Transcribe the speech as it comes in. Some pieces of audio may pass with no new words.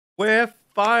We're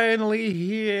finally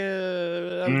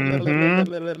here.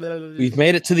 We've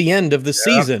made it to the end of the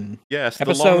season. Yes,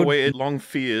 Episode... the long-awaited,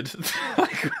 long-feared. What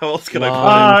else can I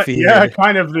call it? Yeah,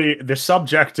 kind of the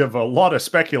subject of a lot of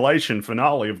speculation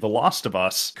finale of The Last of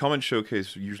Us. Comment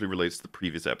showcase usually relates to the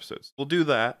previous episodes. We'll do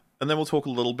that. And then we'll talk a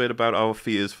little bit about our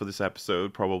fears for this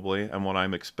episode, probably, and what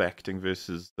I'm expecting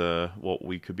versus what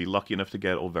we could be lucky enough to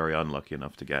get or very unlucky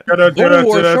enough to get.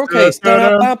 Showcase.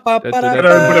 Yeah,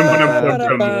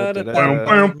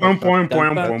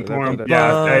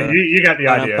 you get the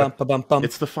idea.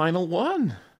 It's the final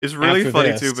one. It's really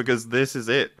funny too because this is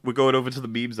it. We're going over to the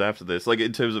memes after this, like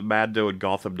in terms of Mando and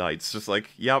Gotham Knights. Just like,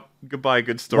 yep, goodbye,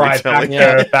 good storytelling.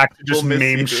 Right, back to just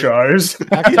meme shows.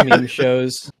 Back to meme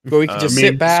shows where we can just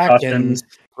sit back and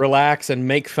relax and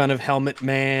make fun of Helmet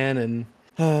Man and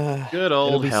good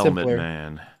old Helmet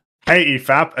Man. Hey,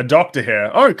 EFAP, a doctor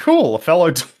here. Oh, cool, a fellow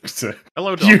doctor.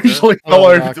 Hello, doctor. Usually,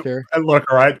 doctor. Look,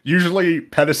 right. Usually,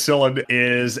 penicillin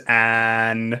is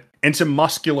an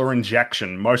intramuscular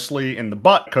injection, mostly in the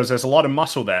butt, because there's a lot of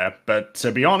muscle there. But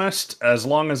to be honest, as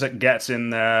long as it gets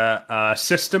in the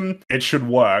system, it should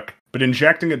work. But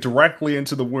injecting it directly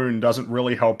into the wound doesn't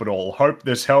really help at all. Hope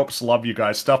this helps. Love you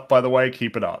guys' stuff, by the way.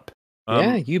 Keep it up.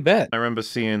 Yeah, you bet. I remember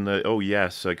seeing the, oh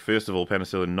yes, like first of all,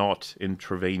 penicillin not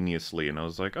intravenously, and I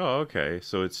was like, oh okay,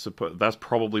 so that's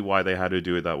probably why they had to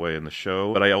do it that way in the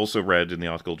show. But I also read in the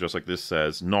article, just like this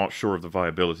says, not sure of the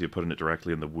viability of putting it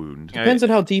directly in the wound. Depends on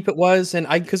how deep it was, and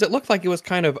because it looked like it was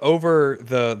kind of over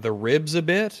the ribs a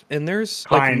bit, and there's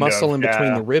like muscle in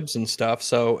between the ribs and stuff.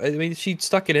 So I mean, she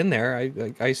stuck it in there.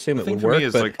 I assume it would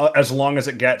work. But like, as long as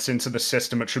it gets into the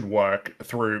system, it should work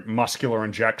through muscular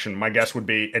injection. My guess would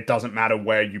be it doesn't matter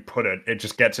where you put it, it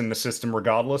just gets in the system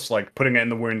regardless. Like putting it in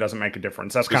the wound doesn't make a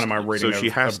difference. That's kind of my reading. So she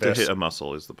has to hit a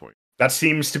muscle is the point. That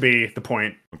seems to be the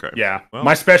point. Okay. Yeah. Well,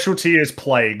 my specialty is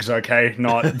plagues, okay?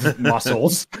 Not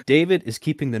muscles. David is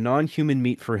keeping the non-human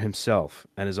meat for himself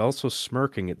and is also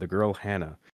smirking at the girl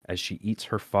Hannah as she eats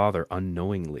her father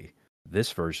unknowingly.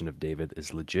 This version of David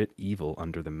is legit evil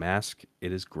under the mask.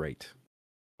 It is great.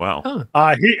 Wow.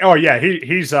 Huh.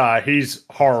 He's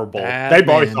horrible. Bad they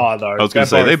both man. are though. I was going to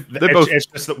say they both. It's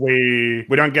just that we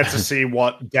don't get to see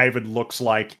what David looks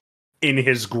like in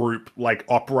his group, like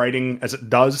operating as it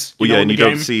does. Well, yeah, and you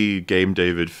don't see Game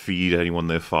David feed anyone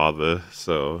their father,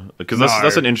 so because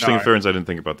that's an interesting inference. I didn't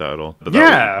think about that at all. But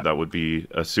that would be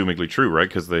assumingly true, right?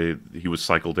 Because he was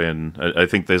cycled in. I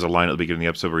think there's a line at the beginning of the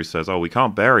episode where he says, "Oh, we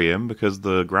can't bury him because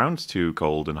the ground's too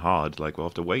cold and hard. Like we'll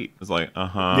have to wait." It's like,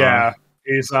 yeah.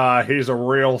 He's a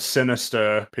real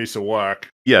sinister piece of work.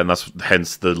 Yeah, and that's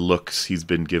hence the looks he's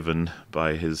been given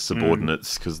by his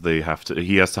subordinates, because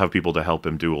he has to have people to help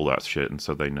him do all that shit, and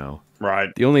so they know.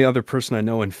 Right. The only other person I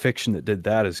know in fiction that did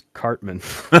that is Cartman.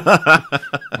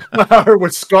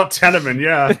 With Scott Tenorman,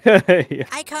 yeah. Yeah.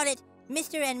 I call it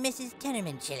Mr. and Mrs.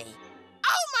 Tenorman chili.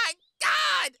 Oh my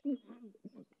God!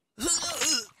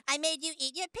 I made you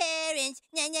eat your parents.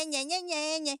 Nya, nya, nya, nya,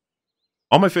 nya, nya.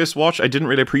 On my first watch, I didn't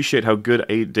really appreciate how good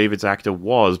David's actor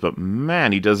was, but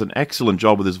man, he does an excellent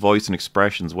job with his voice and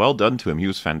expressions. Well done to him. He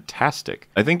was fantastic.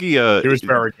 I think he was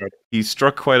very good. He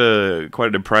struck quite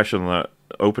an impression that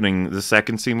opening the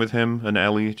second scene with him and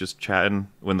Ellie just chatting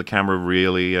when the camera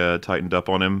really tightened up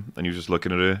on him and he was just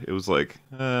looking at her. It was like,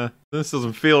 this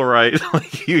doesn't feel right.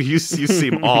 Like you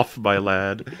seem off, my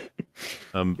lad.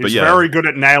 He's very good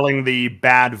at nailing the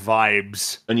bad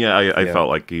vibes. And yeah, I felt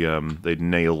like they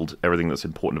nailed everything that's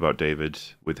important about David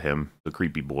with him, the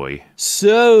creepy boy.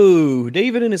 So,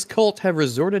 David and his cult have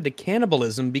resorted to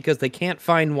cannibalism because they can't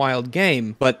find wild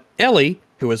game, but Ellie,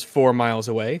 who is 4 miles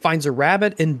away, finds a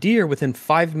rabbit and deer within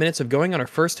 5 minutes of going on her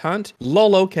first hunt.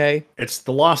 Lol, okay. It's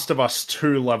The Last of Us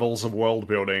 2 levels of world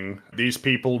building. These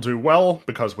people do well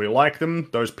because we like them.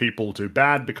 Those people do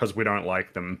bad because we don't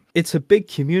like them. It's a big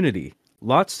community.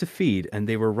 Lots to feed, and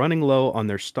they were running low on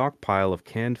their stockpile of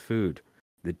canned food.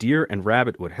 The deer and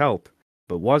rabbit would help,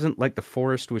 but wasn't like the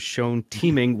forest was shown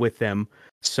teeming with them,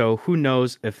 so who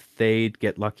knows if they'd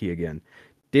get lucky again.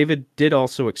 David did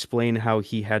also explain how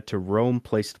he had to roam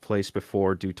place to place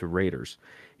before due to raiders.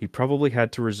 He probably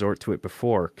had to resort to it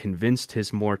before, convinced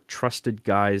his more trusted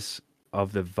guys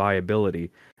of the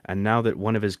viability, and now that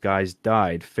one of his guys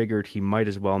died, figured he might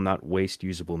as well not waste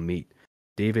usable meat.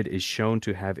 David is shown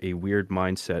to have a weird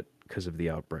mindset because of the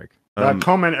outbreak. That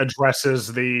comment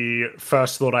addresses the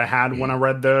first thought I had when I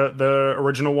read the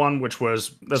original one, which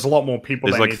was there's a lot more people.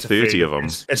 There's like 30 of them.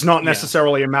 It's not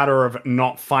necessarily a matter of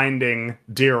not finding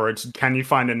deer. It's can you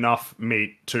find enough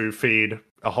meat to feed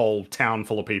a whole town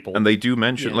full of people. And they do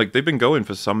mention, like, they've been going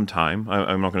for some time.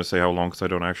 I'm not going to say how long because I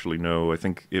don't actually know. I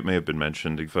think it may have been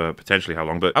mentioned for potentially how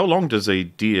long. But how long does a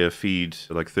deer feed,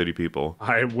 like, 30 people?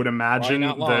 I would imagine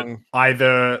that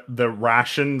either the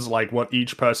rations, like what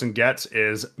each person gets,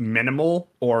 is minimal,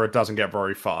 or it doesn't get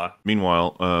very far.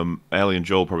 Meanwhile, Ellie and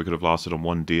Joel probably could have lasted on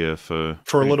one deer for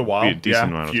a little while. A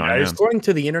decent amount of time. Yeah. According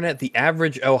to the internet, the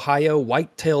average Ohio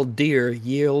white-tailed deer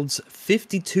yields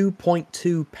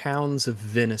 52.2 pounds of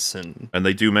venison. And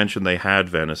they do mention they had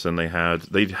venison. They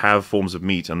have forms of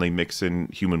meat, and they mix in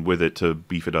human with it to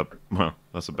beef it up. Well,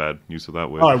 that's a bad use of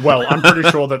that word. Oh, well, I'm pretty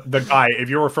sure that the guy, if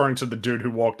you're referring to the dude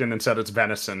who walked in and said it's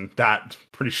venison,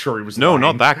 pretty sure he was No, lying.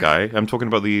 not that guy. I'm talking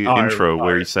about the intro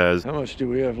where he says, how much do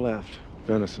we have left?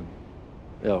 Venison,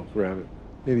 elk, rabbit,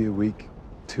 maybe a week,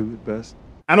 2 at best.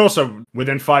 And also,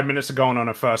 within 5 minutes of going on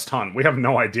her first hunt, we have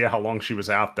no idea how long she was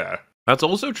out there. That's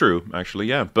also true, actually,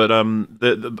 yeah. But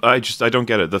I don't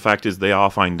get it. The fact is they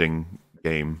are finding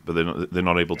game, but they're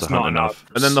not able to hunt enough.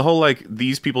 And then the whole, like,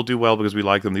 these people do well because we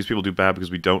like them, these people do bad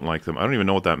because we don't like them. I don't even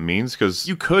know what that means, because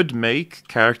you could make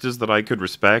characters that I could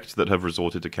respect that have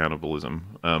resorted to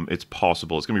cannibalism. It's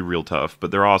possible. It's going to be real tough,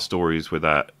 but there are stories where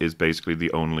that is basically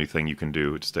the only thing you can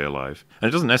do to stay alive. And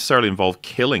it doesn't necessarily involve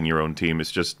killing your own team,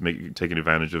 it's just taking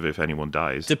advantage of if anyone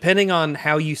dies. Depending on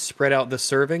how you spread out the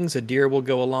servings, a deer will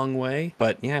go a long way.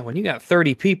 But yeah, when you got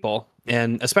 30 people,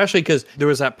 and especially because there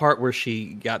was that part where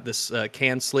she got this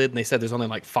can slid, and they said there's only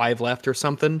like 5 left or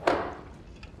something.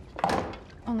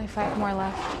 Only 5 more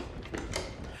left.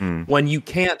 When you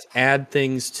can't add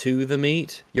things to the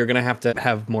meat, you're going to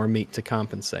have more meat to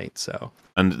compensate, so.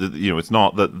 And, it's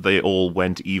not that they all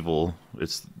went evil.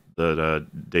 It's that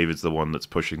David's the one that's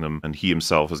pushing them, and he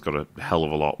himself has got a hell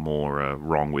of a lot more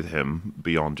wrong with him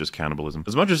beyond just cannibalism.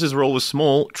 As much as his role was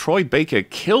small, Troy Baker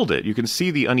killed it. You can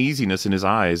see the uneasiness in his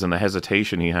eyes and the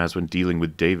hesitation he has when dealing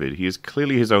with David. He is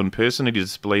clearly his own person, and he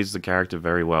displays the character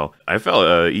very well. I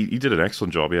felt he did an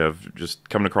excellent job, of just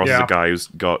coming across as a guy who's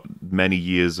got many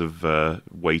years of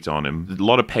weight on him. A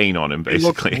lot of pain on him,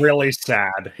 basically. He looks really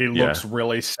sad. He looks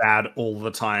really sad all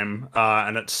the time,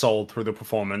 and it's sold through the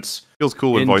performance. Feels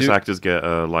cool when voice actors get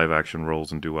live action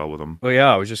roles and do well with them. Oh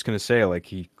yeah, I was just gonna say, like,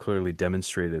 he clearly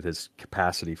demonstrated his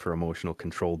capacity for emotional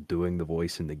control doing the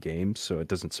voice in the game, so it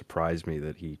doesn't surprise me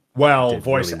that he did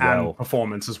voice really and well.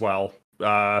 Performance as well.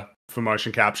 For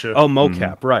motion capture. Oh,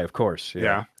 mocap, right, of course.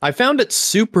 Yeah. I found it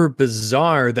super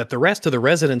bizarre that the rest of the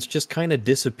residents just kind of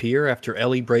disappear after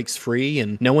Ellie breaks free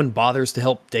and no one bothers to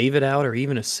help David out or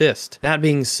even assist. That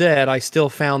being said, I still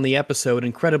found the episode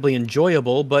incredibly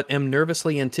enjoyable, but am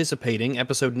nervously anticipating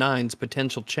episode 9's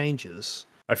potential changes.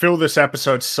 I feel this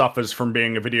episode suffers from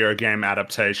being a video game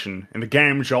adaptation. In the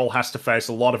game, Joel has to face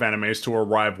a lot of enemies to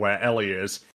arrive where Ellie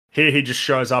is. Here he just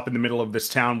shows up in the middle of this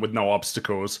town with no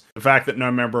obstacles. The fact that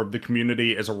no member of the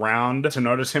community is around to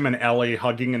notice him and Ellie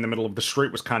hugging in the middle of the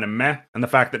street was kind of meh, and the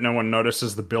fact that no one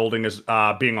notices the building is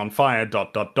being on fire, ...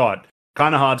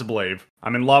 Kind of hard to believe.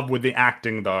 I'm in love with the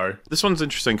acting, though. This one's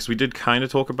interesting because we did kind of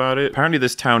talk about it. Apparently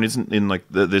this town isn't in, like,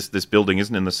 this building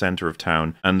isn't in the center of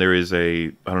town, and there is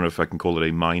I don't know if I can call it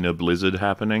a minor blizzard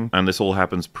happening, and this all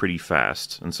happens pretty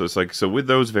fast. And so it's like, so with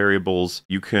those variables,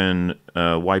 you can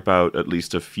wipe out at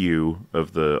least a few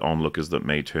of the onlookers that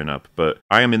may turn up. But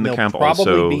I am in the camp also.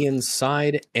 They'll probably be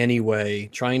inside anyway,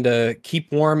 trying to keep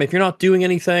warm. If you're not doing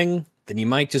anything, then you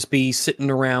might just be sitting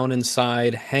around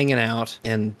inside, hanging out.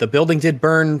 And the building did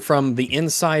burn from the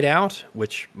inside out,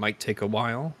 which might take a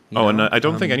while. And I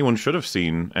don't think anyone should have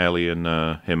seen Ellie and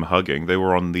him hugging. They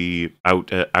were on the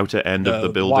outer end of the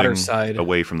building, side,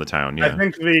 away from the town. Yeah. I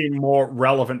think the more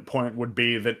relevant point would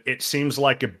be that it seems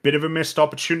like a bit of a missed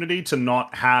opportunity to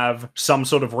not have some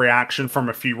sort of reaction from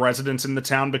a few residents in the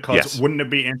town, because wouldn't it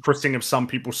be interesting if some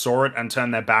people saw it and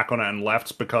turned their back on it and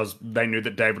left because they knew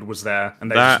that David was there?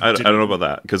 And I don't know about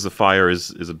that, because the fire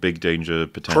is a big danger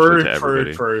potentially to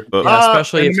everybody. True. But,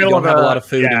 especially if you don't have a lot of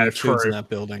food and your food's in that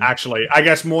building. Actually, I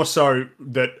guess more so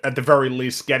that at the very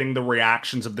least getting the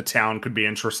reactions of the town could be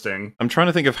interesting. I'm trying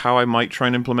to think of how I might try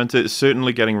and implement it.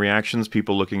 Certainly getting reactions,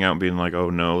 people looking out and being like,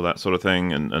 oh no, that sort of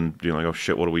thing, and being like, oh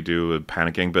shit, what do we do? And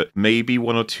panicking. But maybe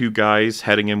 1 or 2 guys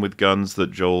heading in with guns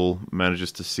that Joel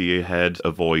manages to see ahead,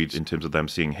 avoid in terms of them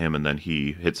seeing him, and then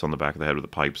he hits on the back of the head with the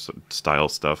pipes style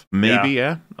stuff. Maybe,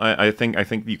 I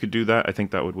think you could do that. I think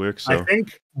that would work. So I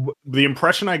think the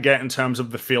impression I get in terms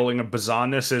of the feeling of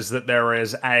bizarreness is that there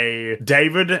is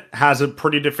David has a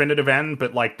pretty definitive end,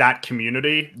 but like that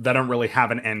community, they don't really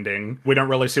have an ending. We don't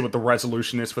really see what the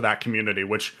resolution is for that community,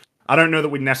 which I don't know that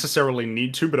we necessarily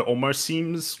need to, but it almost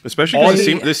seems... Especially because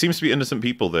there seems to be innocent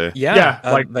people there. Yeah,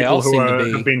 like they people all who seem to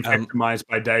be have been victimized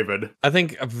by David. I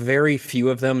think very few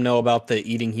of them know about the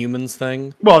eating humans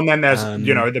thing. Well, and then there's,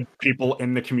 the people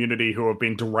in the community who have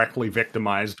been directly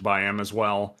victimized by him as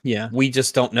well. Yeah, we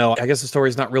just don't know. I guess the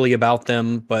story's not really about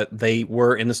them, but they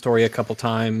were in the story a couple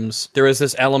times. There is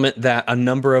this element that a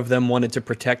number of them wanted to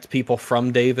protect people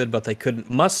from David, but they couldn't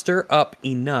muster up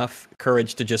enough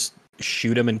courage to just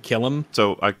shoot him and kill him.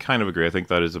 So I kind of agree. I think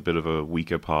that is a bit of a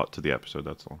weaker part to the episode,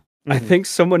 that's all. I think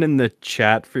someone in the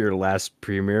chat for your last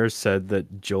premiere said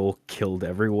that Joel killed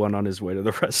everyone on his way to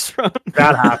the restaurant.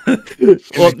 That happened.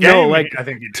 Well, no, like I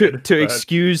think he did, to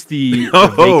excuse the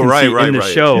right, in the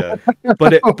show, yeah.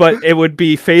 but it would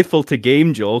be faithful to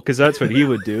game Joel because that's what he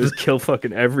would do is kill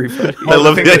fucking everybody. I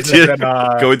love the idea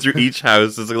going through each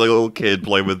house. There's like a little kid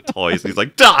playing with toys. He's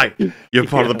like, "Die! You're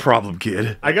part of the problem,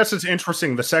 kid." I guess it's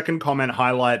interesting. The second comment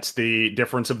highlights the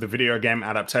difference of the video game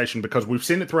adaptation because we've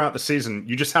seen it throughout the season.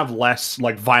 You just have less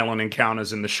like violent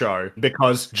encounters in the show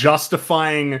because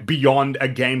justifying beyond a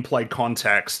gameplay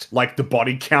context, like the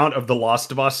body count of The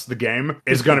Last of Us, the game,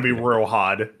 is going to be real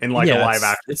hard in like a live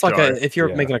action. It's like if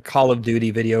you're making a Call of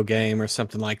Duty video game or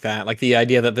something like that. Like the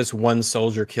idea that this one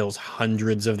soldier kills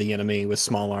hundreds of the enemy with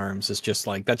small arms is just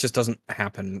like that just doesn't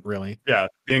happen really. Yeah,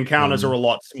 the encounters are a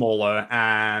lot smaller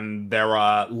and there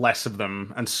are less of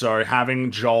them, and so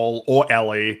having Joel or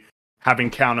Ellie have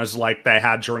encounters like they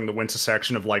had during the winter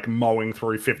section of like mowing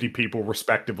through 50 people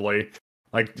respectively.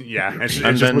 Like, yeah, it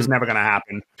just was never going to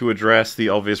happen. To address the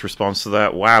obvious response to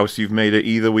that, wow, so you've made it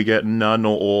either we get none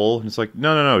or all. And it's like,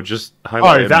 no, just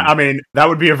highlight him. I mean, that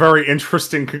would be a very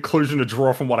interesting conclusion to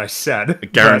draw from what I said. I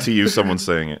guarantee you someone's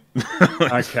saying it.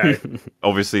 Okay.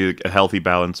 Obviously, a healthy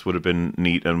balance would have been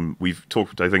neat, and we've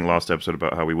talked, I think, last episode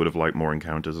about how we would have liked more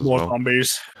encounters as well. More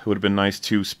zombies. It would have been nice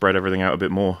to spread everything out a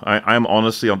bit more. I am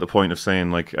honestly on the point of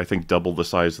saying, like, I think double the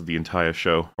size of the entire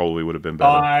show probably would have been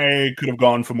better. I could have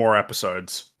gone for more episodes.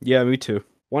 Yeah, me too.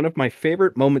 One of my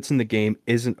favorite moments in the game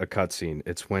isn't a cutscene.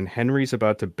 It's when Henry's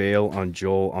about to bail on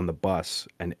Joel on the bus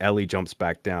and Ellie jumps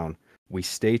back down. We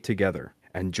stay together.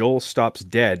 And Joel stops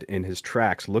dead in his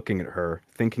tracks looking at her,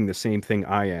 thinking the same thing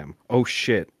I am. Oh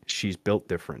shit, she's built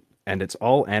different. And it's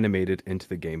all animated into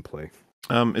the gameplay.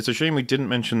 It's a shame we didn't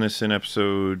mention this in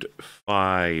episode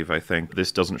 5, I think.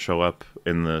 This doesn't show up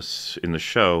in the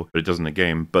show, but it does in the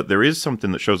game. But there is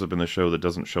something that shows up in the show that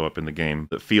doesn't show up in the game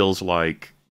that feels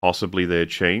like possibly they'd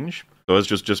change. So as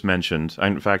just mentioned,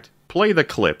 in fact, play the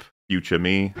clip, future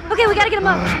me. Okay, we gotta get him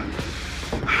up.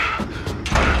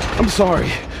 I'm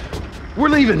sorry. We're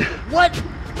leaving. What?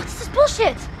 What's this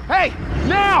bullshit? Hey,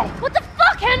 now! What the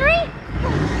fuck, Henry?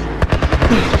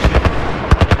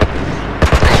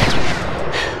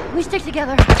 We stick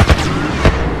together.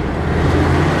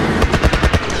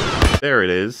 There it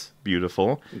is.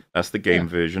 Beautiful. That's the game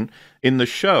version. In the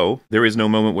show, there is no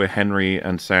moment where Henry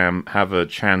and Sam have a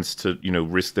chance to,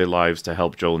 risk their lives to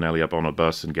help Joel and Ellie up on a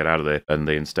bus and get out of there, and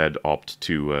they instead opt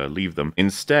to leave them.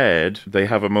 Instead, they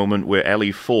have a moment where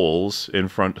Ellie falls in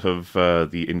front of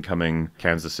the incoming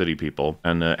Kansas City people,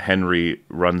 and Henry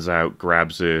runs out,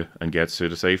 grabs her, and gets her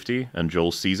to safety, and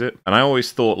Joel sees it. And I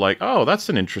always thought, like, oh, that's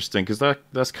an interesting, because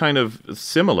that's kind of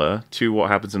similar to what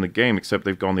happens in the game, except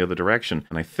they've gone the other direction.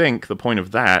 And I think the point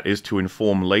of that is to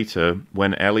inform later,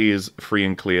 when Ellie is free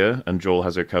and clear and Joel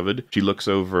has her covered, she looks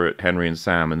over at Henry and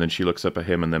Sam, and then she looks up at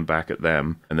him and then back at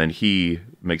them, and then he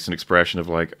makes an expression of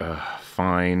like,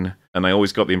 fine. And I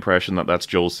always got the impression that that's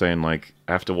Joel saying, like,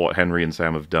 after what Henry and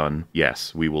Sam have done,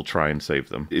 yes, we will try and save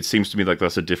them. It seems to me like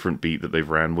that's a different beat that they've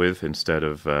ran with instead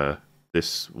of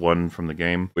this one from the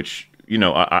game, which,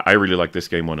 I really like this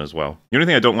game one as well. The only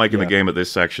thing I don't like in the game at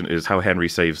this section is how Henry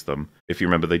saves them. If you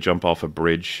remember, they jump off a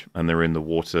bridge and they're in the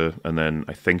water, and then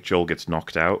I think Joel gets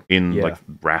knocked out in like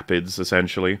rapids,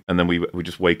 essentially. And then we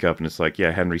just wake up and it's like,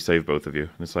 yeah, Henry saved both of you.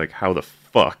 And it's like, how the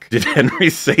fuck did Henry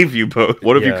save you both?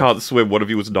 What if you can't swim? What if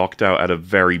he was knocked out at a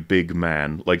very big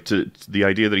man? Like, the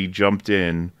idea that he jumped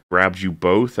in, grabbed you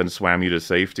both, and swam you to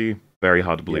safety. Very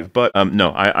hard to believe. But no,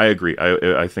 I agree.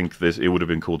 I think it would have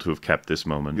been cool to have kept this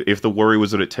moment. If the worry was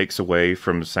that it takes away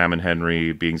from Sam and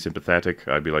Henry being sympathetic,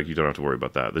 I'd be like, you don't have to worry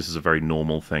about that. This is a very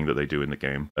normal thing that they do in the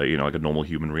game. Like a normal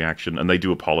human reaction. And they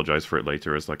do apologize for it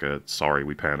later as like a, sorry,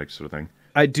 we panicked sort of thing.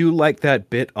 I do like that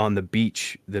bit on the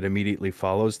beach that immediately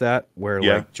follows that, where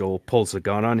like Joel pulls the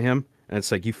gun on him. And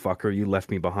it's like, you fucker, you left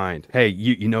me behind. Hey,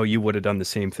 you would have done the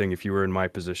same thing if you were in my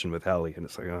position with Ellie. And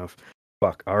it's like, oh,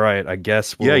 fuck. All right, I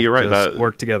guess we'll you're right. just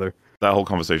work together. That whole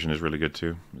conversation is really good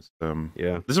too. This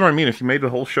is what I mean. If you made the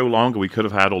whole show longer, we could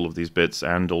have had all of these bits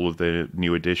and all of the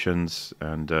new additions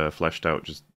and fleshed out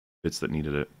just bits that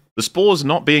needed it. The spores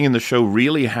not being in the show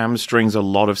really hamstrings a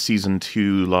lot of Season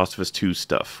 2 Last of Us 2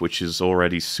 stuff, which is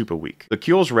already super weak. The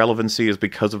cure's relevancy is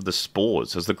because of the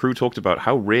spores, as the crew talked about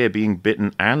how rare being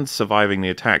bitten and surviving the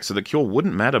attack, so the cure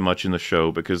wouldn't matter much in the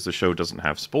show because the show doesn't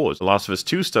have spores. The Last of Us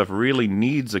 2 stuff really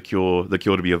needs the cure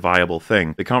to be a viable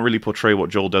thing. They can't really portray what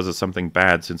Joel does as something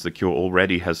bad since the cure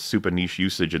already has super niche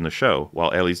usage in the show,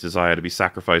 while Ellie's desire to be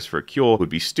sacrificed for a cure would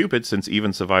be stupid since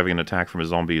even surviving an attack from a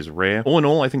zombie is rare. All in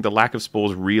all, I think the lack of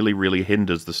spores really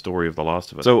hinders the story of The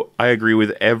Last of Us. So I agree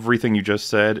with everything you just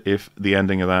said if the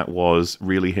ending of that was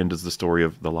really hinders the story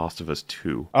of The Last of Us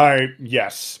 2.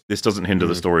 Yes. This doesn't hinder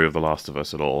the story of The Last of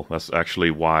Us at all. That's actually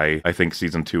why I think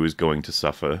Season 2 is going to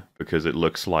suffer, because it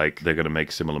looks like they're going to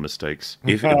make similar mistakes.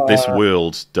 If this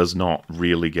world does not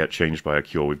really get changed by a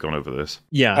cure, we've gone over this.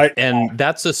 Yeah, and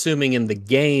that's assuming in the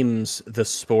games the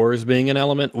spores being an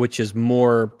element, which is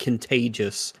more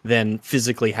contagious than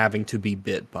physically having to be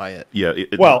bit by it. Yeah,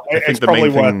 I think the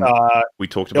main thing we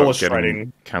talked about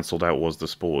getting cancelled out was the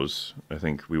spores. I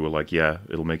think we were like, yeah,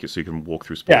 it'll make it so you can walk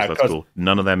through spores. That's cool.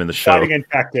 None of them in the show. Fighting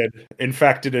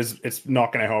infected it's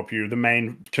not going to help you. The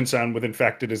main concern with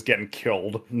infected is getting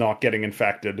killed, not getting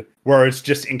infected. Whereas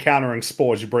just encountering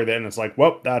spores, you breathe it in, it's like,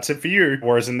 well, that's it for you.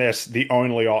 Whereas in this, the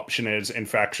only option is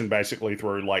infection, basically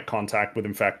through like contact with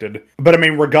infected. But I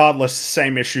mean, regardless,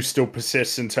 same issue still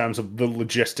persists in terms of the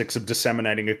logistics of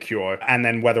disseminating a cure, and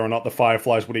then whether or not the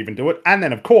Fireflies would even do it. And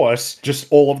then, of course, just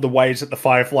all of the ways that the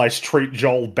Fireflies treat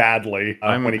Joel badly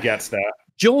when he gets there.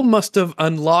 Joel must have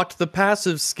unlocked the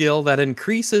passive skill that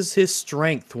increases his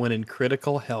strength when in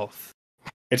critical health.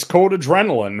 It's called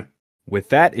adrenaline. With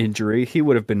that injury, he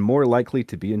would have been more likely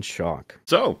to be in shock.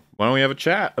 So, why don't we have a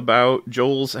chat about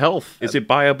Joel's health? Is it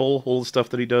viable, all the stuff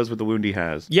that he does with the wound he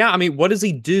has? Yeah, I mean, what does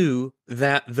he do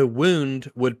that the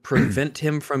wound would prevent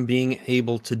him from being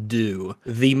able to do?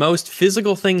 The most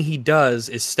physical thing he does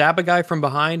is stab a guy from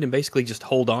behind and basically just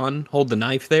hold the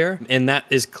knife there. And that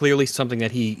is clearly something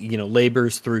that he,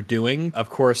 labors through doing. Of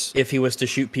course, if he was to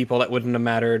shoot people, that wouldn't have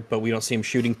mattered, but we don't see him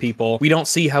shooting people. We don't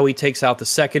see how he takes out the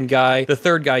second guy. The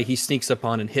third guy he sneaks up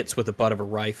on and hits with the butt of a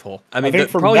rifle. I mean, I think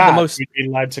from probably the most... we'd be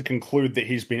led to conclude that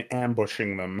he's been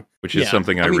ambushing them. Which is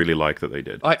something I really like that they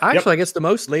did. I guess the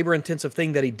most labor-intensive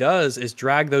thing that he does is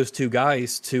drag those two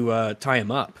guys to tie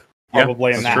him up.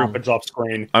 Probably and that happens off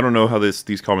screen. I don't know how these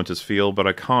commenters feel, but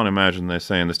I can't imagine they're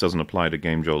saying this doesn't apply to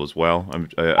Game Joel as well.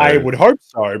 I would hope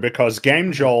so, because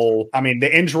Game Joel, I mean,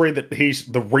 the injury that the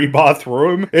rebar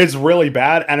through him is really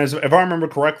bad, and if I remember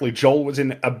correctly, Joel was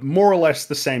in a more or less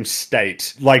the same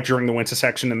state, like during the winter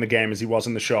section in the game as he was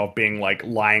in the show, of being like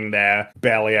lying there,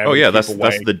 barely able to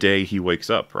that's the day he wakes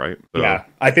up, right? So. Yeah,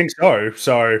 I think so.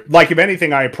 So, like, if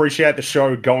anything, I appreciate the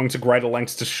show going to greater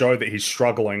lengths to show that he's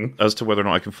struggling. As to whether or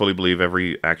not I can fully believe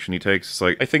every action he takes, it's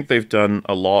like, I think they've done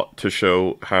a lot to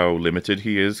show how limited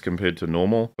he is compared to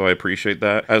normal, so I appreciate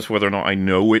that. As to whether or not I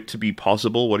know it to be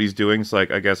possible, what he's doing, it's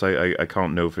like, I guess I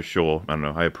can't know for sure. I don't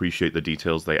know, I appreciate the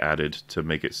details they added to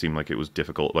make it seem like it was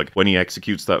difficult. Like, when he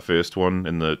executes that first one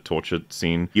in the torture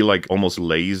scene, he, like, almost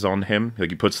lays on him.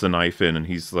 Like, he puts the knife in, and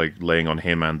he's, like, laying on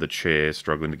him and the chair,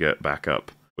 struggling to get back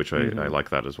up. Which I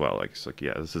like that as well. Like, it's like,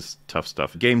 yeah, this is tough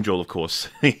stuff. Game Joel, of course,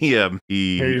 he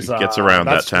gets around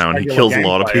that town. He kills a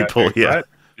lot of people. Think, right?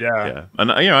 Yeah.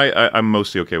 And I'm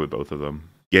mostly okay with both of them.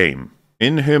 Game.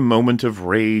 In her moment of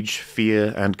rage,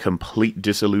 fear, and complete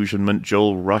disillusionment,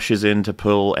 Joel rushes in to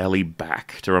pull Ellie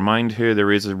back, to remind her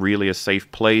there is really a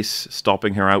safe place,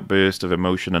 stopping her outburst of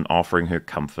emotion and offering her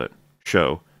comfort.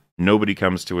 Nobody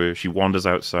comes to her. She wanders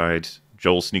outside.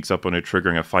 Joel sneaks up on her,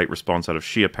 triggering a fight response out of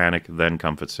sheer panic, then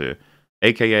comforts her.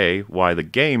 AKA why the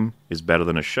game is better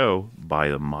than a show by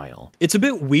a mile. It's a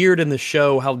bit weird in the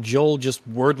show how Joel just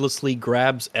wordlessly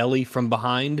grabs Ellie from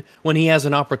behind when he has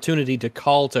an opportunity to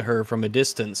call to her from a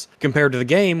distance, compared to the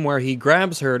game where he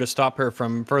grabs her to stop her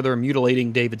from further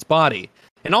mutilating David's body,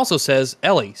 and also says,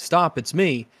 "Ellie, stop, it's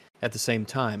me," at the same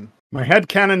time. My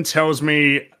headcanon tells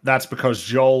me that's because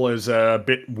Joel is a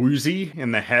bit woozy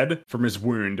in the head from his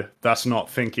wound, thus not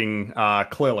thinking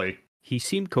clearly. He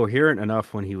seemed coherent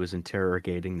enough when he was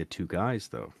interrogating the two guys,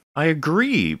 though. I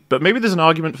agree, but maybe there's an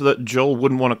argument for that Joel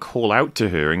wouldn't want to call out to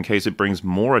her in case it brings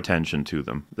more attention to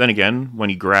them. Then again, when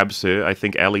he grabs her, I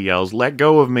think Ellie yells, "Let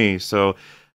go of me," so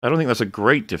I don't think that's a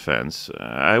great defense.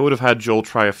 I would have had Joel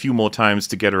try a few more times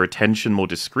to get her attention more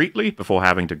discreetly before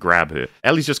having to grab her.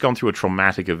 Ellie's just gone through a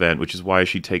traumatic event, which is why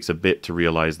she takes a bit to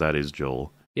realize that is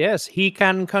Joel. Yes, he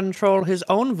can control his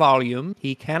own volume.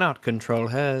 He cannot control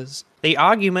hers. The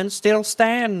argument still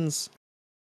stands.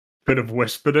 Could have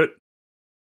whispered it.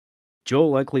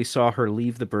 Joel likely saw her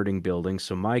leave the burning building,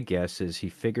 so my guess is he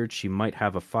figured she might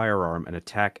have a firearm and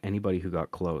attack anybody who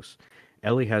got close.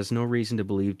 Ellie has no reason to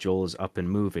believe Joel is up and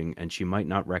moving, and she might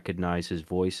not recognize his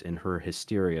voice in her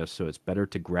hysteria, so it's better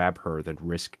to grab her than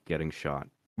risk getting shot.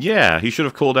 Yeah, he should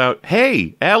have called out,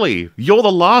 "Hey, Ellie, you're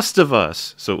the last of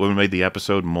us," so it would have made the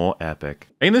episode more epic.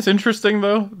 Ain't this interesting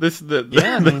though? This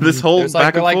whole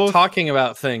back and forth. Talking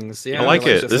about things. Yeah, I like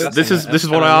it. This is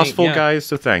what I asked for, guys.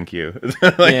 So thank you.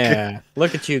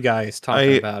 Look at you guys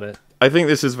talking about it. I think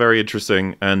this is very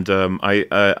interesting, and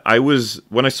I was,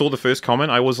 when I saw the first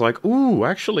comment, I was like, ooh,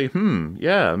 actually,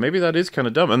 yeah, maybe that is kind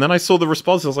of dumb. And then I saw the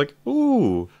response, I was like,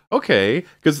 ooh, okay,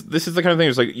 because this is the kind of thing.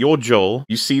 It's like, you're Joel,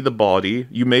 you see the body,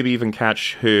 you maybe even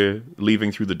catch her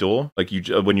leaving through the door. Like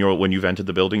when you've entered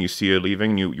the building, you see her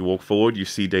leaving, you walk forward, you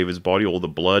see David's body, all the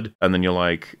blood, and then you're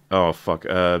like, oh fuck,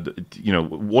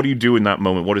 what do you do in that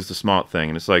moment? What is the smart thing?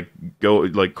 And it's like, go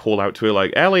like call out to her,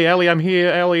 like, Ellie, I'm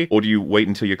here, Ellie, or do you wait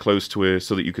until you're close to her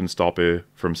so that you can stop her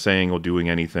from saying or doing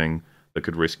anything that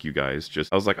could risk you guys?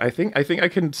 I was like, I think I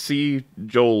can see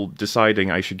Joel deciding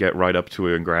I should get right up to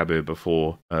her and grab her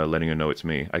before letting her know it's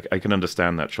me. I can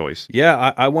understand that choice.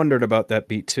 Yeah, I wondered about that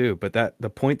beat too, but the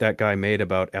point that guy made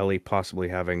about Ellie possibly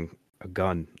having a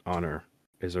gun on her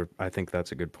I think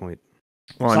that's a good point.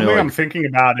 Well, something I'm thinking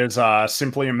about is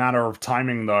simply a matter of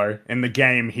timing, though. In the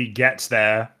game, he gets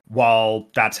there while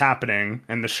that's happening.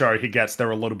 In the show, he gets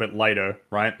there a little bit later,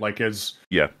 right?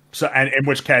 Yeah. So, and in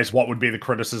which case, what would be the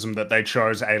criticism that they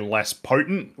chose a less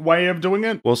potent way of doing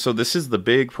it? Well, so this is the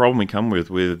big problem we come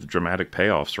with dramatic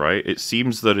payoffs, right? It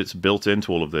seems that it's built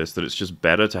into all of this, that it's just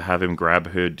better to have him grab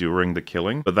her during the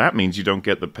killing. But that means you don't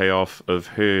get the payoff of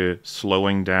her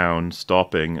slowing down,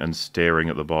 stopping, and staring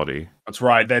at the body. That's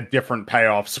right. They're different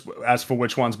payoffs. As for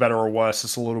which one's better or worse,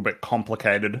 it's a little bit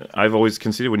complicated. I've always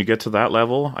considered when you get to that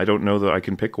level, I don't know that I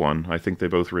can pick one. I think they're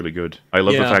both really good. I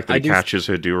love the fact that he catches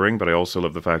her during, but I also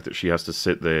love the fact that she has to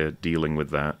sit there dealing with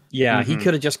that. Yeah, he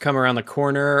could have just come around the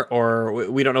corner, or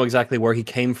we don't know exactly where he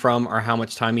came from or how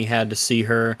much time he had to see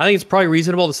her. I think it's probably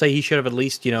reasonable to say he should have at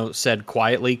least, said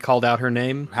quietly, called out her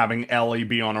name. Having Ellie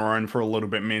be on her own for a little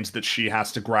bit means that she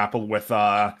has to grapple with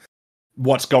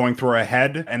what's going through her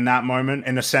head in that moment.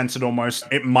 In a sense,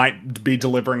 it might be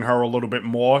delivering her a little bit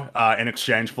more in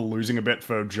exchange for losing a bit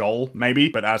for Joel, maybe.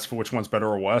 But as for which one's better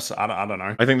or worse, I don't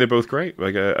know. I think they're both great.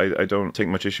 Like I don't take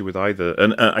much issue with either.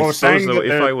 And I suppose though,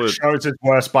 if I would shows it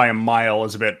worse by a mile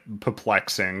is a bit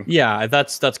perplexing. Yeah,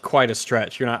 that's quite a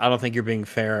stretch. I don't think you're being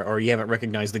fair, or you haven't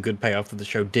recognized the good payoff that the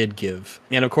show did give.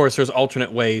 And of course, there's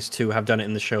alternate ways to have done it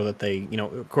in the show that they,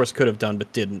 of course, could have done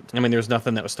but didn't. I mean, there's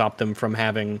nothing that would stop them from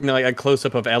having, like a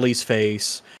close-up of Ellie's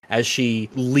face as she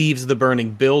leaves the burning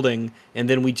building, and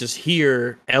then we just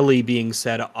hear Ellie being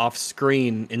said off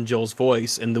screen in Joel's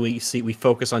voice, and then we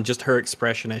focus on just her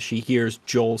expression as she hears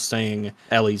Joel saying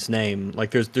Ellie's name. Like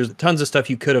there's tons of stuff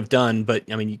you could have done, but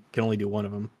I mean you can only do one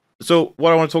of them. So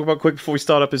what I want to talk about quick before we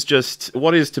start up is just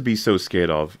what is to be so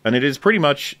scared of. And it is pretty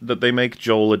much that they make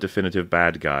Joel a definitive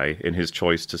bad guy in his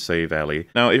choice to save Ellie.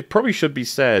 Now, it probably should be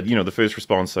said, the first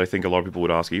response I think a lot of people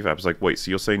would ask EFAP is like, wait, so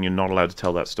you're saying you're not allowed to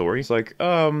tell that story? It's like,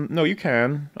 no, you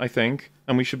can, I think.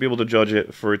 And we should be able to judge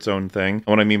it for its own thing. And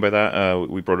what I mean by that,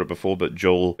 we brought it up before, but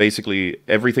Joel, basically,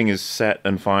 everything is set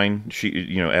and fine.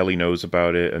 Ellie knows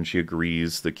about it, and she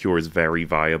agrees the cure is very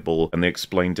viable. And they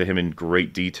explain to him in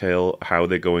great detail how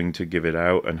they're going to give it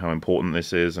out, and how important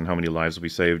this is, and how many lives will be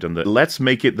saved. And let's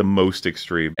make it the most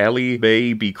extreme. Ellie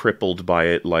may be crippled by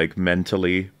it, like,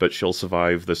 mentally, but she'll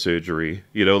survive the surgery.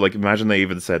 Imagine they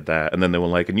even said that. And then they were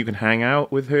like, and you can hang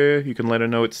out with her, you can let her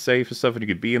know it's safe and stuff, and you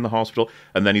could be in the hospital.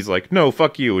 And then he's like, no,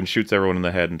 fuck you, and shoots everyone in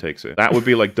the head and takes it. That would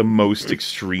be like the most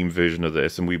extreme version of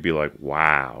this, and we'd be like,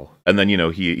 wow. And then,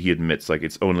 he admits, like,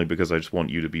 it's only because I just want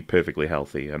you to be perfectly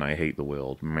healthy, and I hate the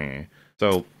world. Meh.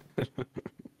 So,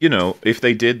 if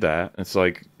they did that, it's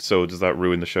like, so does that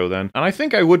ruin the show then? And I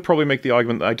think I would probably make the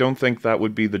argument that I don't think that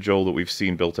would be the Joel that we've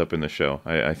seen built up in the show.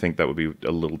 I think that would be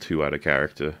a little too out of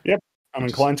character. Yep. I'm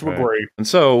inclined to agree. And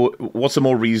so, what's a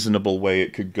more reasonable way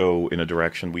it could go in a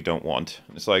direction we don't want?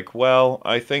 It's like, well,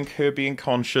 I think her being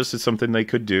conscious is something they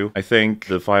could do. I think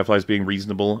the Fireflies being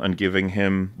reasonable and giving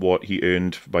him what he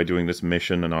earned by doing this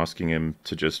mission and asking him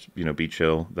to just, be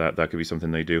chill, that could be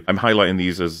something they do. I'm highlighting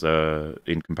these as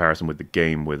in comparison with the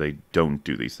game where they don't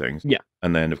do these things. Yeah.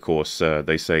 And then, of course,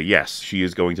 they say, yes, she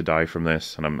is going to die from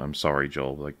this. And I'm sorry,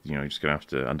 Joel. Like, you're just going to have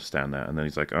to understand that. And then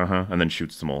he's like, uh-huh. And then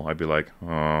shoots them all. I'd be like,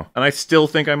 oh. And I still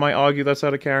think I might argue that's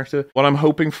out of character. What I'm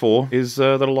hoping for is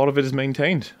that a lot of it is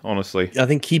maintained, honestly. I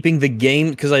think keeping the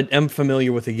game, because I am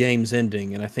familiar with the game's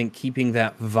ending, and I think keeping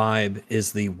that vibe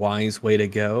is the wise way to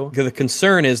go. Because the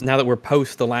concern is, now that we're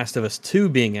post The Last of Us 2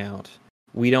 being out,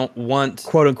 We don't want,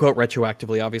 quote unquote,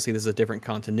 retroactively, obviously this is a different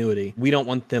continuity. We don't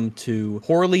want them to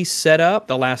poorly set up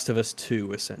The Last of Us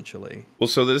 2, essentially. Well,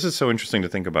 so this is so interesting to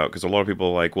think about, because a lot of people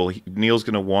are like, well, Neil's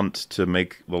going to want to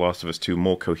make The Last of Us 2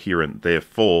 more coherent,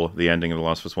 therefore the ending of The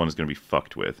Last of Us 1 is going to be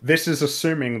fucked with. This is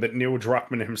assuming that Neil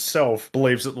Druckmann himself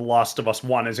believes that The Last of Us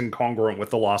 1 is incongruent with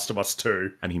The Last of Us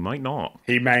 2. And he might not.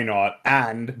 He may not,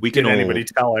 and did anybody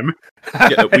tell him?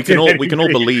 Yeah, we can all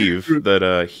believe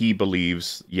that he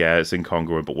believes, yeah, it's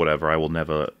incongruent, but whatever, I will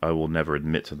never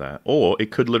admit to that. Or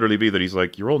it could literally be that he's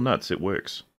like, you're all nuts, it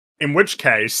works. In which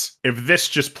case, if this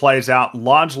just plays out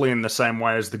largely in the same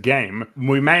way as the game,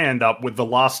 we may end up with The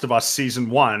Last of Us Season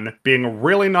 1 being a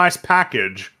really nice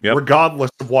package,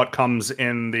 regardless of what comes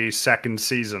in the second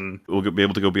season. We'll be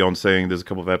able to go beyond saying there's a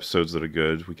couple of episodes that are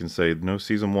good. We can say, no,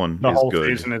 Season 1 is good. The whole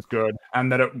season is good,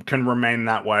 and that it can remain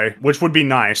that way, which would be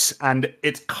nice. And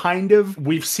it's kind of,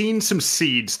 we've seen some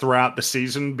seeds throughout the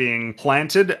season being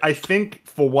planted, I think,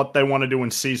 for what they want to do in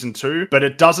Season 2, but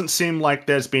it doesn't seem like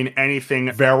there's been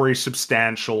anything very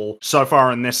substantial so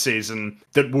far in this season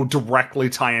that will directly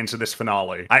tie into this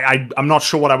finale. I'm not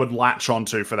sure what I would latch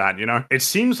onto for that, you know? It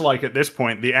seems like at this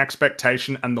point, the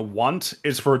expectation and the want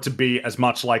is for it to be as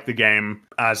much like the game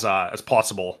as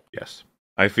possible. Yes.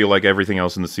 I feel like everything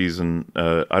else in the season,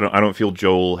 I don't feel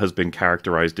Joel has been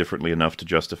characterized differently enough to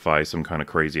justify some kind of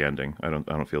crazy ending. I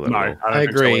don't feel that at all. I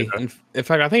agree. In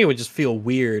fact, I think it would just feel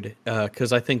weird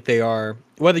because I think they are,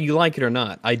 whether you like it or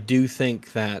not, I do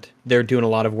think that they're doing a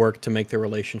lot of work to make their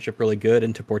relationship really good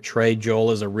and to portray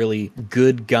Joel as a really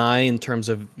good guy in terms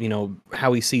of, you know,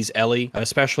 how he sees Ellie.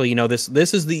 Especially, you know, this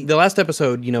is the last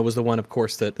episode, you know, was the one, of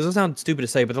course, that doesn't sound stupid to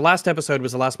say, but the last episode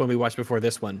was the last one we watched before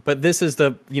this one. But this is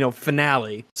the, you know,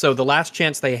 finale. So the last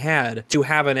chance they had to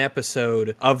have an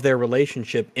episode of their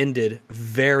relationship ended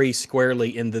very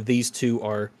squarely in these two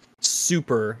are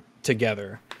super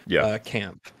together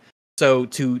camp. So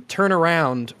to turn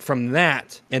around from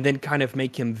that and then kind of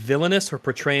make him villainous or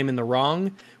portray him in the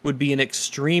wrong would be an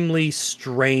extremely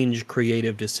strange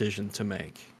creative decision to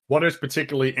make. What is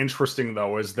particularly interesting,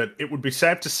 though, is that it would be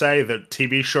safe to say that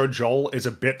TV show Joel is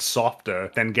a bit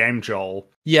softer than game Joel.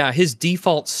 Yeah, his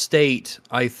default state,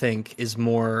 I think, is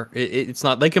more... It's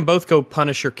not... They can both go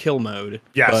Punisher kill mode.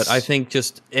 Yes. But I think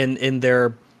just in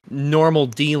their normal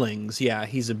dealings, yeah,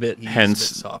 he's a bit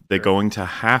softer. They're going to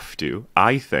have to,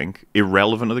 I think,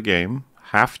 irrelevant of the game,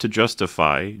 have to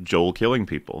justify Joel killing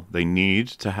people. They need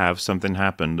to have something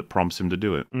happen that prompts him to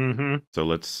do it. Mm-hmm. So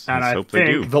let's hope they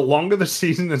do. The longer the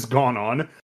season has gone on,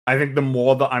 I think the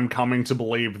more that I'm coming to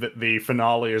believe that the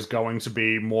finale is going to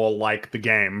be more like the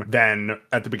game than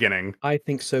at the beginning. I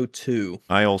think so too.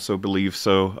 I also believe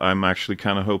so. I'm actually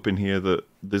kind of hoping here that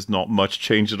there's not much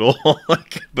change at all.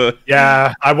 But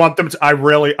yeah, I want them to.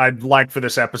 I'd like for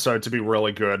this episode to be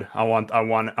really good. I want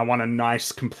a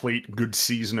nice, complete, good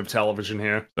season of television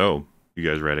here. So, you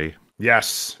guys ready?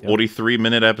 Yes.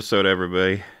 43-minute episode,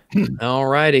 everybody.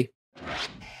 Alrighty.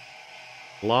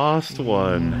 Last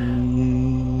one.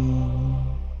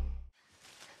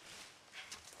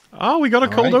 Oh, we got a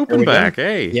cold open back,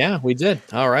 hey? Yeah, we did.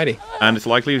 Alrighty. And it's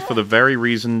likely for the very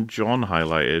reason John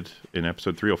highlighted in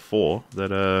episode 3 or 4,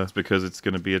 that it's because it's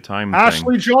going to be a time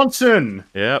Ashley thing. Johnson!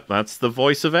 Yep, that's the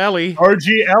voice of Ellie. OG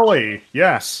Ellie,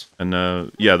 yes. And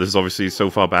yeah, this is obviously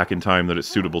so far back in time that it's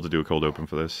suitable to do a cold open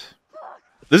for this.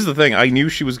 This is the thing, I knew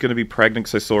she was going to be pregnant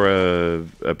because I saw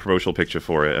a promotional picture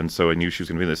for it, and so I knew she was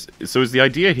going to be in this. So is the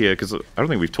idea here, because I don't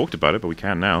think we've talked about it, but we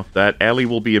can now, that Ellie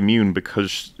will be immune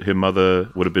because her mother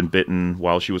would have been bitten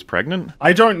while she was pregnant?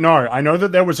 I don't know. I know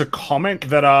that there was a comic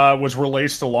that was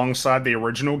released alongside the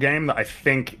original game that I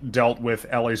think dealt with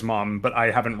Ellie's mom, but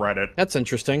I haven't read it. That's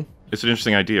interesting. It's an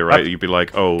interesting idea, right? You'd be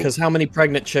like, oh... Because how many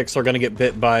pregnant chicks are going to get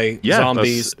bit by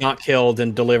zombies, not killed,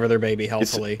 and deliver their baby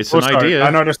healthily? It's an idea. I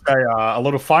noticed a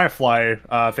little firefly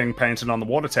thing painted on the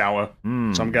water tower.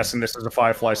 So I'm guessing this is a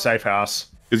firefly safe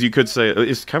house. Because you could say,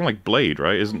 it's kind of like Blade,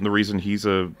 right? Isn't the reason he's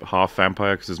a half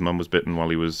vampire because his mum was bitten while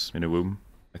he was in a womb?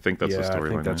 I think that's the storyline. I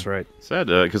think that's right. Sad,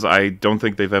 because I don't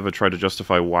think they've ever tried to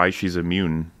justify why she's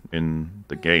immune in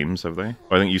the games, have they?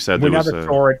 I think you said we there was never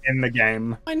saw it in the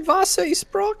game. Mein Wasser ist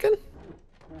broken.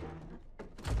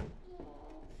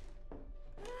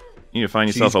 You need to find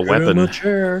yourself a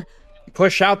weapon.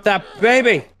 Push out that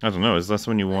baby. I don't know. Is that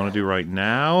something you want to do right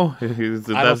now? Is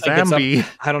I don't that zombie?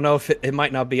 I don't know if it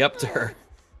might not be up to her.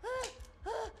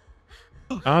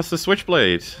 Oh, it's the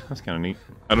switchblade. That's kind of neat.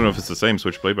 I don't know if it's the same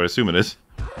switchblade, but I assume it is.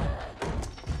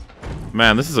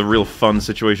 Man, this is a real fun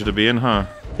situation to be in, huh?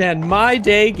 Can my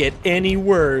day get any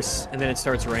worse? And then it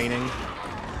starts raining.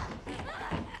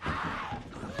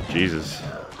 Jesus.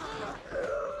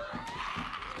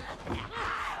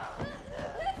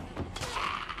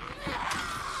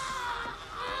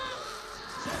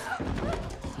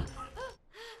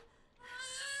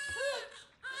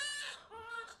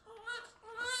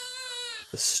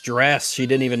 The stress, she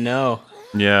didn't even know.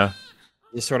 Yeah.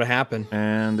 It just sort of happened.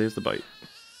 And there's the bite.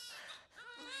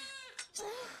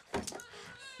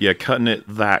 Yeah, cutting it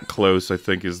that close, I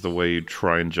think, is the way you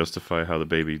try and justify how the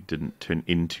baby didn't turn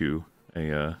into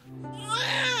a,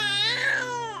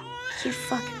 You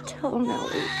fucking tell him,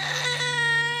 Ellie.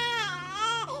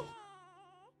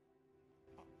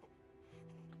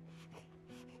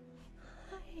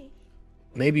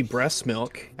 Maybe breast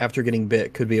milk after getting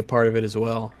bit could be a part of it as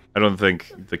well. I don't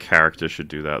think the character should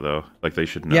do that, though. Like, they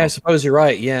should know. Yeah, I suppose you're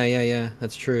right. Yeah.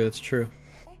 That's true. That's true.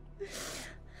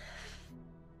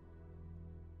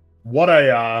 What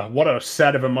a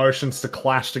set of emotions to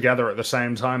clash together at the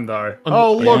same time, though.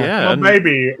 Oh look, yeah,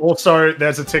 maybe. Also,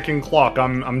 there's a ticking clock.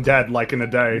 I'm dead, like in a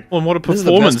day. Well, and what a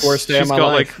performance! She's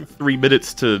got like 3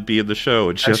 minutes to be in the show,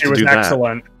 and she has to do that.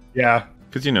 Excellent. Yeah.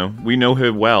 Because, you know, we know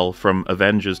her well from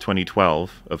Avengers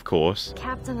 2012, of course.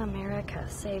 Captain America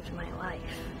saved my life.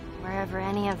 Wherever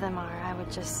any of them are, I would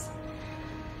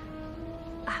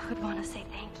want to say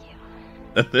thank you.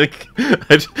 I think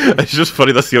it's just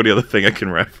funny. That's the only other thing I can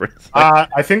reference.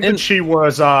 I think that she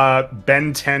was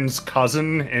Ben 10's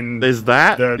cousin in. There's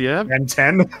that. Yeah, Ben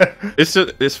 10.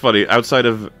 it's funny. Outside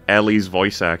of Ellie's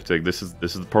voice acting, this is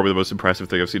probably the most impressive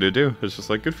thing I've seen her do. It's just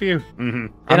like good for you. Mm-hmm.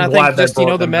 And I think just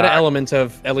the meta element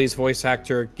of Ellie's voice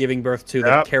actor giving birth to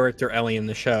the character Ellie in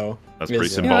the show. That's pretty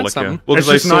symbolic, yeah. Well, it's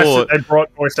just nice that they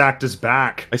brought voice actors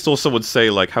back. I saw someone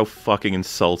say, like, how fucking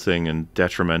insulting and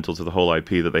detrimental to the whole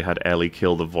IP that they had Ellie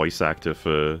kill the voice actor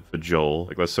for Joel.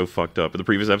 Like, that's so fucked up. In the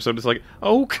previous episode, it's like,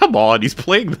 oh, come on, he's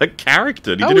playing that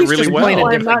character. He did it really well.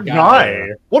 That guy.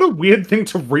 What a weird thing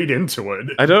to read into it.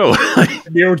 I know.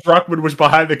 Neil Druckmann was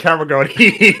behind the camera going,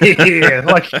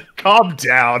 like, calm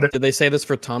down. Did they say this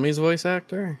for Tommy's voice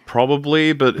actor?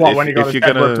 Probably, but when he got his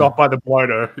head ripped off by the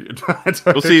bloater. I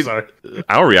don't think so.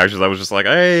 Our reactions, I was just like,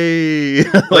 hey!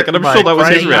 Like, and I'm sure that was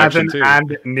his reaction, too.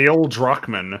 And Neil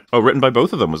Druckmann. Oh, written by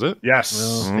both of them, was it? Yes.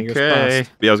 Well, okay.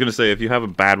 Yeah, I was going to say, if you have a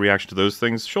bad reaction to those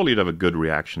things, surely you'd have a good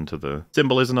reaction to the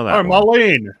symbolism of that one.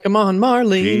 Marlene! Come on,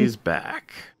 Marlene! He's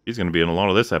back. He's going to be in a lot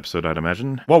of this episode, I'd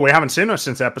imagine. Well, we haven't seen her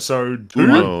since episode 2.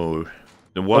 No.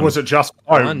 The one. Or was it just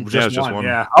one? Just one.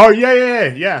 Yeah. Oh,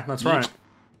 yeah, that's right.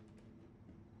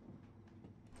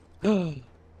 The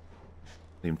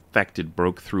infected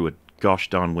broke through a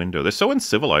gosh darn window. They're so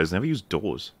uncivilized, they never use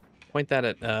doors. Point that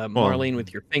at Marlene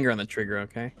with your finger on the trigger,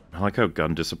 okay? I like how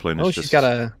gun discipline is just she's got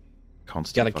a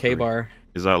constant K-bar.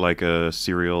 Is that like a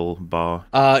cereal bar?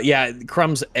 Yeah,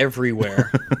 crumbs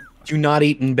everywhere. Do not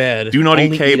eat in bed. Do not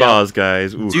eat K-bars,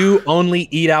 guys. Oof. Do only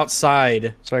eat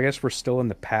outside. So I guess we're still in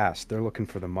the past. They're looking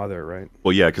for the mother, right?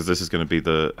 Well, yeah, because this is going to be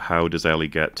the how does Ellie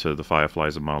get to the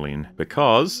Fireflies of Marlene?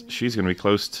 Because she's going to be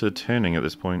close to turning at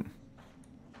this point.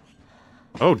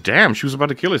 Oh, damn, she was about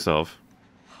to kill herself.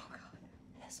 Oh, God.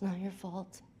 It's not your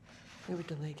fault. We were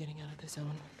delayed getting out of the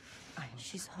zone.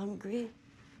 She's hungry.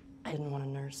 I didn't want to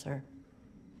nurse her.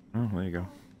 Oh, there you go.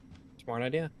 Smart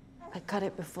idea. I cut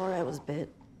it before I was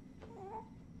bit.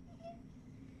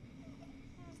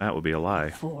 That would be a lie.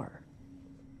 4.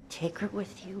 Take her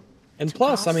with you. And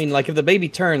plus, I mean, like, if the baby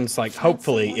turns, like,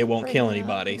 hopefully it won't kill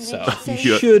anybody, so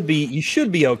you should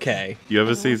be okay. You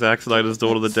ever see Zack Snyder's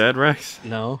Dawn of the Dead, Rex?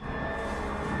 No.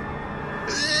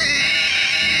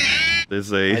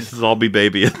 There's a zombie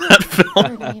baby in that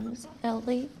film. Her name's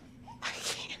Ellie. I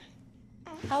can't.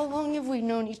 How long have we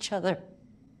known each other?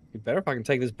 You better fucking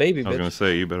take this baby, bitch. I was gonna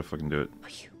say, you better fucking do it. Will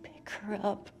you pick her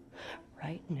up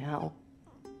right now?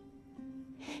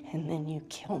 And then you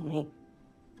kill me.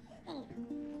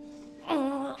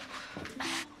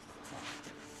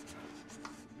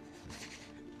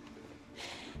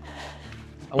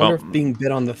 I wonder if being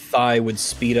bit on the thigh would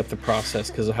speed up the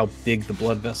process because of how big the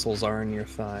blood vessels are in your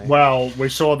thigh. Well, we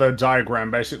saw the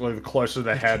diagram. Basically, the closer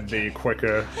the head, the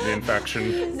quicker the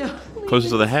infection. No, closer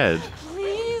to the head?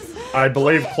 Please. I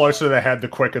believe closer to the head, the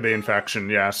quicker the infection,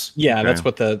 yes. Yeah, okay. That's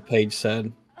what the page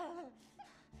said.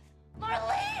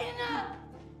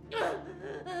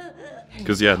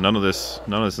 Because, yeah, none of this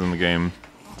is in the game.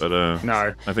 But,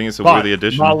 no. I think it's a worthy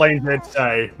addition.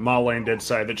 Marlene did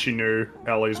say that she knew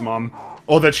Ellie's mom.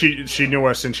 Or that she knew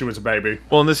her since she was a baby.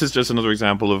 Well, and this is just another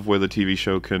example of where the TV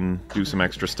show can do some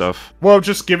extra stuff. Well,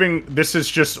 this is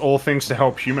just all things to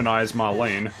help humanize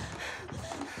Marlene.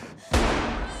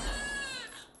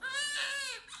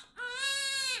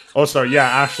 Also, yeah,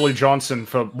 Ashley Johnson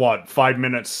for, 5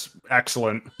 minutes?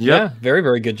 Excellent. Yep. Yeah, very,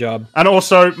 very good job. And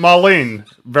also, Marlene,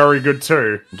 very good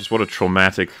too. Just what a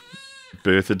traumatic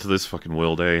birth into this fucking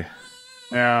world, eh?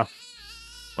 Yeah.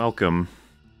 Welcome.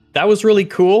 That was really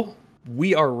cool.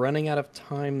 We are running out of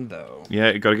time, though.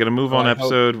 Yeah, you gotta get a move on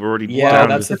episode. We're already Yeah, down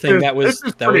that's the thing. That was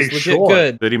legit short.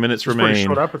 good. 30 minutes remain.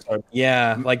 Short episode.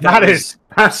 Yeah, like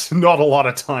that's not a lot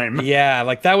of time. Yeah,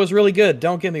 like that was really good.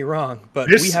 Don't get me wrong, but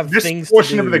we have things to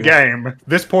do.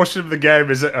 This portion of the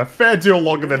game is a fair deal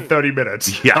longer than 30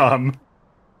 minutes. Yeah.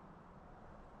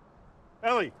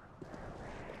 Ellie,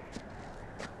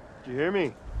 did you hear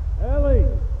me? Ellie!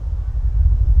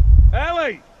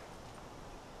 Ellie!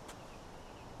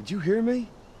 Did you hear me?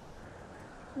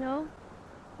 No?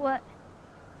 What?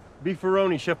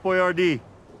 Beefaroni, Chef Boyardee.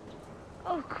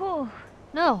 Oh, cool.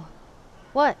 No.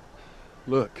 What?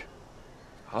 Look.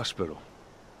 Hospital.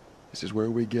 This is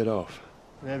where we get off.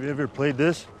 Have you ever played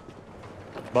this?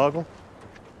 Boggle?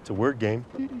 It's a word game.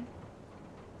 Mm-mm.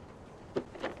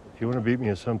 If you want to beat me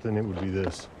at something, it would be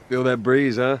this. Feel that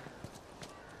breeze, huh?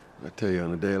 I tell you,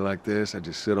 on a day like this, I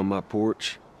just sit on my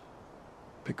porch,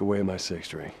 pick away my six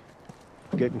string.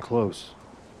 Getting close.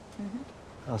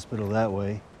 Hospital that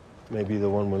way may be the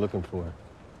one we're looking for.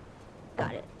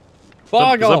 Got it.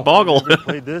 Boggle! Is that Boggle? You ever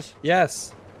played this?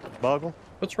 Yes. Boggle?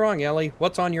 What's wrong, Ellie?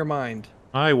 What's on your mind?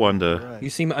 I wonder. You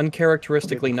seem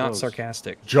uncharacteristically not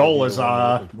sarcastic. Joel is,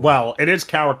 well, it is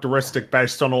characteristic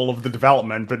based on all of the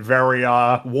development, but very,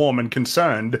 warm and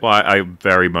concerned. Well, I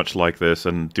very much like this,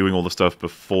 and doing all the stuff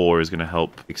before is going to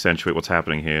help accentuate what's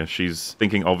happening here. She's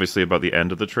thinking, obviously, about the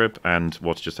end of the trip and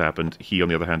what's just happened. He, on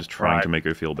the other hand, is trying to make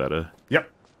her feel better. Yep.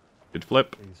 Good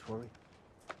flip.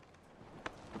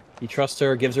 He trusts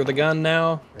her, gives her the gun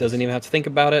now. Doesn't even have to think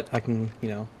about it. I can,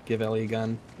 give Ellie a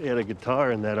gun. He had a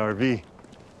guitar in that RV.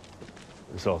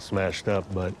 It's all smashed up,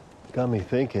 but got me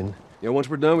thinking. Yeah, once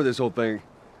we're done with this whole thing,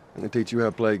 I'm gonna teach you how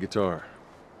to play guitar.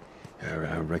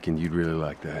 Yeah, I reckon you'd really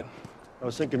like that. I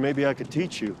was thinking maybe I could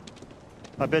teach you.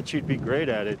 I bet you'd be great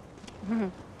at it.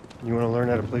 You want to learn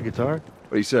how to play guitar?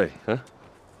 What do you say, huh?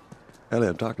 Ellie,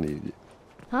 I'm talking to you.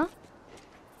 Huh?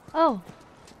 Oh.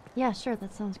 Yeah, sure,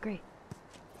 that sounds great.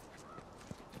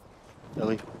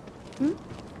 Ellie?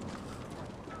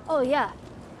 Oh, yeah.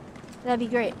 That'd be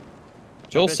great.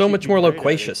 Joel's so much more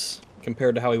loquacious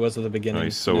compared to how he was at the beginning. Oh,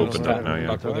 he's so opened up now, yeah.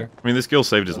 Talk with her. I mean, this girl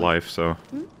saved his life, so...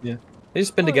 Yeah. They've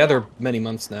just been together many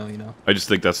months now, I just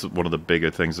think that's one of the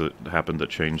bigger things that happened that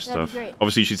changed That'd be stuff. great.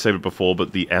 Obviously, she'd saved it before,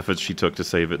 but the efforts she took to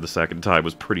save it the second time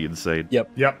was pretty insane.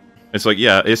 Yep. It's like,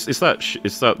 yeah, it's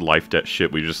that life debt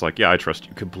shit where you're just like, yeah, I trust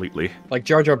you completely. Like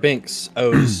Jar Jar Binks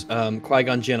owes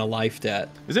Qui-Gon Jinn a life debt.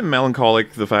 Is it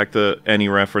melancholic, the fact that any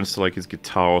reference to, like, his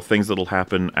guitar or things that'll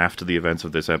happen after the events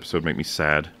of this episode make me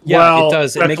sad? Yeah, well, it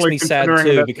does. It makes me sad,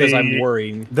 too, because I'm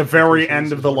worrying. The very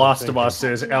end of The Last of Us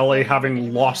is Ellie,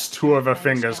 having lost two of her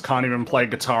fingers, can't even play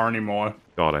guitar anymore.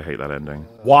 God, I hate that ending.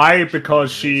 Why?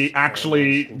 Because she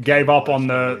actually gave up on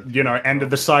the, end of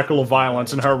the cycle of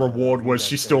violence, and her reward was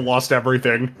she still lost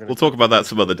everything. We'll talk about that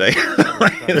some other day.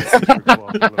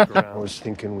 I was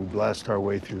thinking we blast our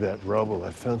way through that rubble.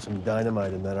 I found some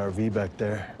dynamite in that RV back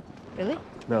there. Really?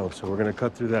 No, so we're gonna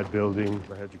cut through that building.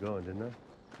 I had you going, didn't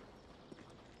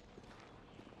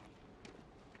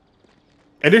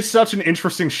I? It is such an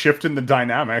interesting shift in the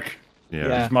dynamic.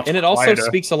 Yeah. And it also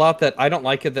speaks a lot that I don't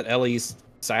like it that Ellie's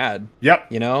sad. Yep.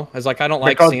 It's like I don't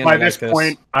like because seeing by her this like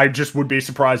point, I just would be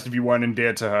surprised if you weren't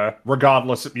endeared to her,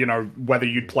 regardless of, whether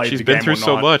you'd played the game or not. She's been through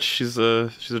so much. She's a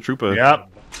trooper. Yep.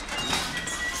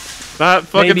 That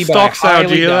fucking stock sound,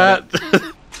 do you hear that?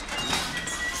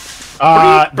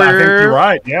 I think you're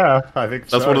right, yeah. I think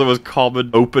That's one of the most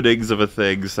common openings of a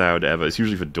thing sound ever. It's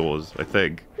usually for doors, I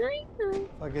think.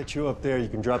 If I get you up there, you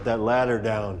can drop that ladder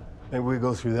down. Maybe we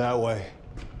go through that way.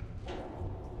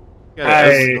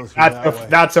 Hey,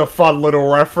 that's a fun little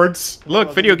reference.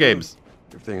 Look, video games.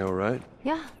 Everything all right?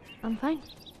 Yeah, I'm fine.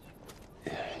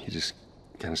 You just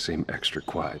kind of seem extra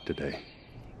quiet today.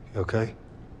 You okay?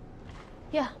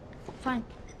 Yeah, fine.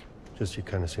 Just you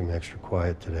kind of seem extra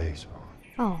quiet today, so...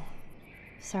 Oh,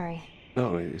 sorry.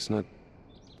 No, it's not...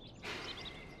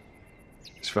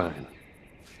 It's fine.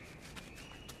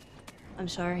 I'm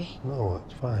sorry. No,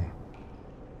 it's fine.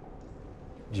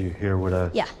 Did you hear what I...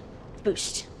 Yeah,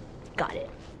 boost. Got it.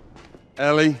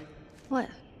 Ellie? What?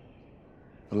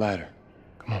 The ladder.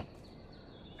 Come on.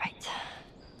 Right.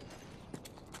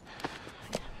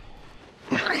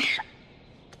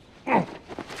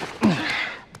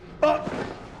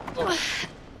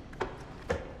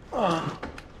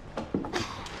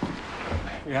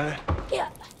 You got it? Yeah.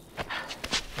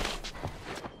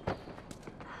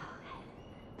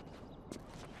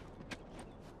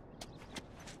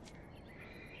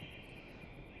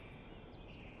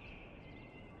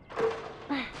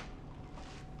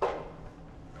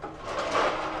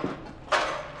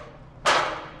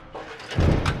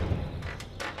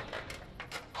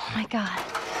 Oh my god.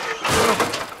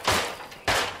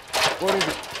 What is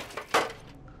it?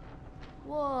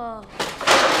 Whoa.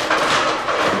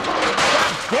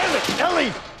 Damn it,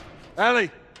 Ellie! Ellie!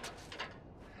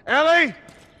 Ellie!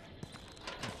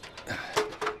 You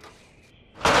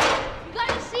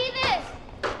gotta see this!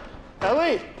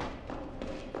 Ellie!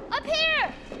 Up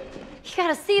here! You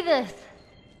gotta see this.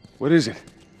 What is it?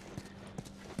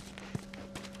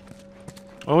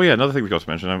 Oh yeah, another thing we got to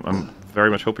mention. I'm very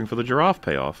much hoping for the giraffe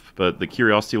payoff, but the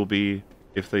curiosity will be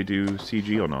if they do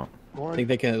CG or not. I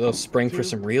think they'll spring for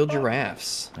some real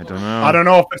giraffes. I don't know. I don't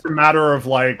know if it's a matter of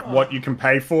like what you can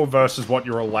pay for versus what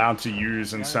you're allowed to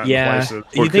use in certain places.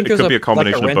 You think it could be a like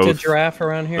combination a rented of both giraffe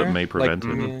around here that may prevent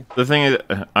like, it. The thing is,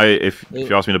 if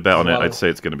you ask me to bet on it, I'd say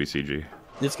it's going to be CG.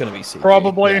 It's going to be CG.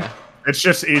 Probably. Yeah. It's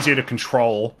just easier to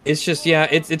control. It's just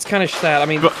it's kind of sad. I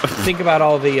mean, think about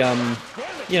all the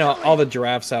all the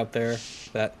giraffes out there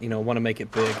that want to make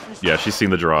it big. Yeah, she's seen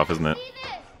the giraffe, isn't it?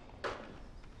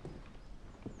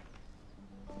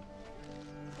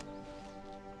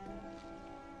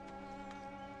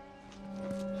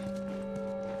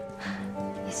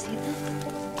 You see this?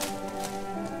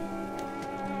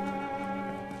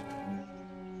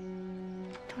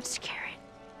 Don't scare it.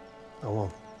 I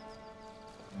won't.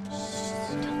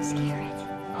 Don't scare it.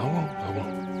 I won't.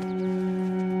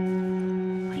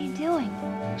 What are you doing?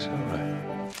 It's all right.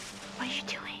 What are you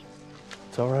doing?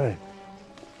 It's all right.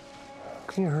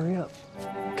 Can you hurry up?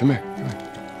 Come here.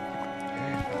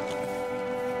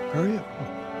 Hurry up.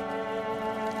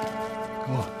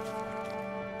 Come on.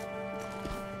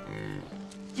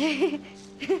 Hey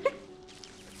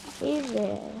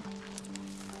there.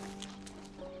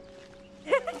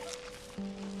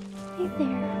 Hey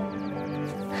there.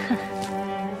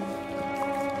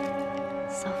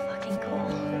 So fucking cool.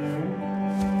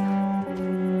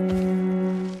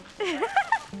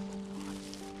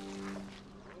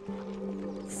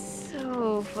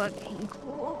 So fucking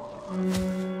cool.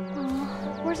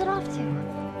 Aw, where's it off to?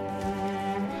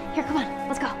 Here, come on,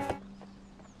 let's go.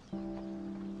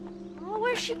 Oh,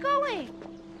 where's she going?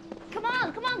 Come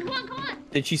on, come on, come on, come on.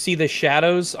 Did you see the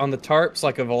shadows on the tarps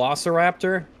like a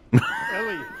velociraptor?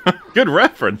 Good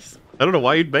reference. I don't know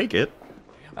why you'd make it.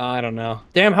 I don't know.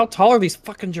 Damn, how tall are these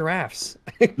fucking giraffes?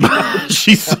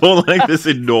 She saw like this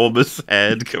enormous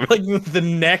head coming. Like the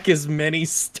neck is many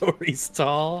stories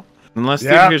tall. Unless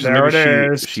Yep, maybe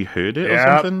she heard it or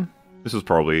something. This was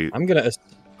probably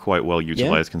quite well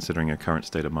utilized considering her current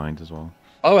state of mind as well.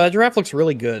 Oh, that giraffe looks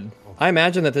really good. I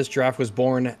imagine that this giraffe was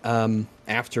born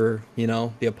after,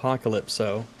 the apocalypse,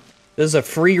 so this is a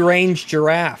free-range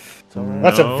giraffe.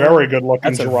 That's a very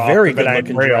good-looking giraffe. That's a very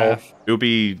good-looking giraffe. It would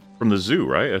be from the zoo,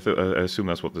 right? I assume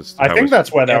that's what this... I think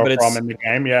that's where they're from in the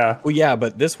game, yeah. Well, yeah,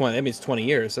 but this one, it's 20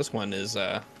 years. This one is...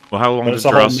 Well, how long does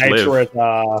giraffes live?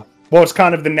 Well, it's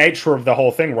kind of the nature of the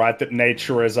whole thing, right? That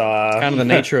nature is... kind of the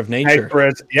nature of nature.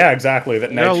 Yeah, exactly.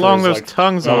 That nature how long is, those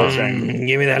tongues are.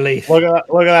 Give me that leaf. Look at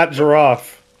that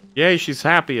giraffe. Yay, she's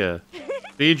happier.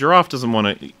 The giraffe doesn't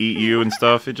want to eat you and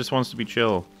stuff. It just wants to be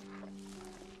chill.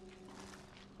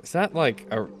 Is that like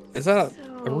a... Is that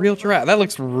a real giraffe? That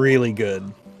looks really good.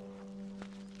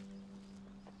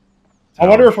 I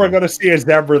wonder if we're going to see a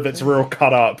zebra that's real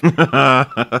cut up. just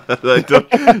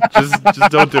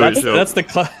don't do it, Joe.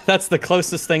 That's the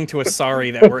closest thing to a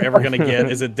sorry that we're ever going to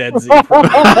get is a dead zebra.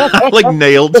 Like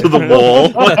nailed to the wall.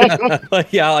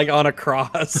 Like on a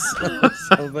cross or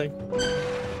something.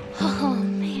 Oh,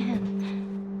 man.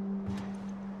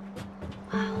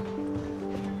 Wow.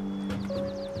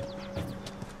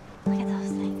 Look at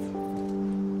those things.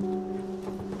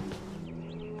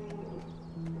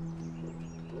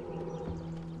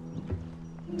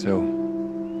 So,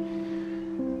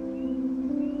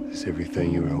 is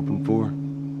everything you were hoping for?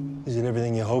 Is it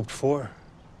everything you hoped for?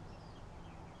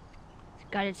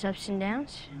 It's got its ups and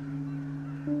downs.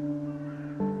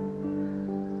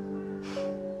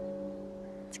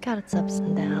 It's got its ups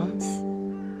and downs,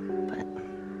 but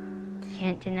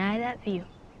can't deny that view.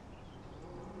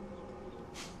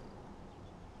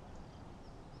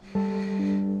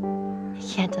 You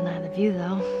can't deny the view,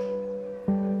 though.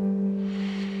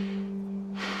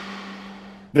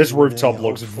 This rooftop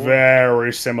looks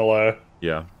very similar.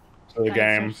 Yeah. To the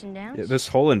game. Yeah, this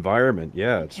whole environment,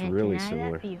 yeah, it's really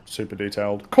similar. Super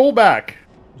detailed. Callback.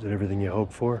 Is it everything you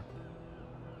hoped for?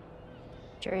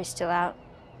 Jury's still out.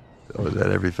 So is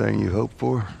that everything you hoped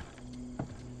for?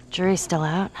 Jury's still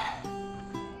out.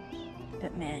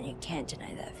 But man, you can't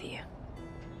deny that view.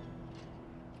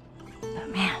 But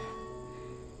man,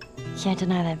 you can't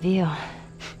deny that view.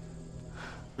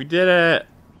 We did it.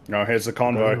 No, here's the I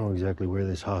convo. don't know exactly where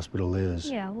this hospital is.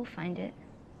 Yeah, we'll find it.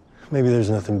 Maybe there's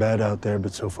nothing bad out there,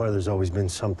 but so far there's always been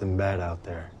something bad out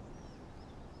there.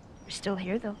 We're still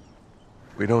here, though.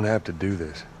 We don't have to do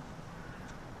this.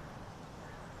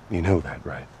 You know that,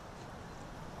 right?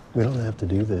 We don't have to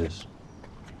do this.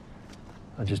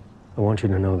 I want you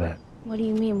to know that. What do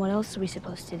you mean? What else are we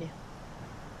supposed to do?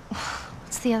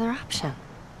 What's the other option?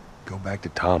 Go back to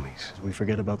Tommy's. We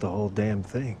forget about the whole damn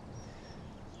thing.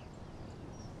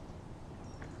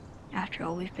 After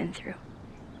all we've been through.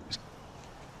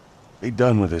 Be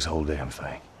done with this whole damn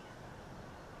thing.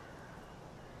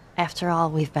 After all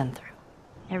we've been through.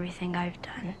 Everything I've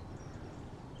done.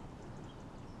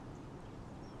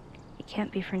 It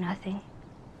can't be for nothing.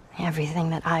 Everything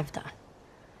that I've done.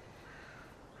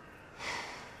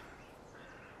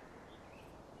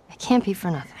 It can't be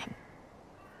for nothing.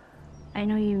 I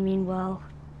know you mean well.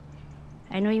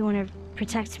 I know you want to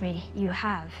protect me. You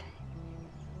have.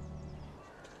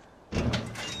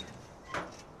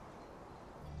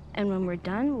 And when we're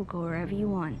done, we'll go wherever you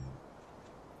want.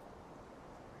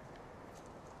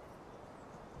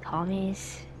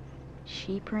 Tommy's,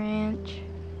 Sheep Ranch,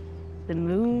 the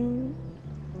moon.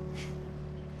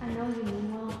 I know you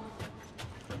mean well.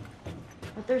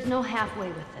 But there's no halfway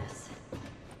with this.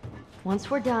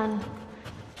 Once we're done,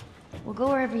 we'll go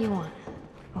wherever you want.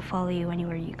 I'll follow you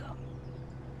anywhere you go.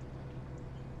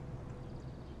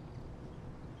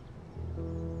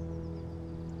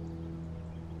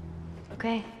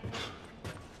 Okay.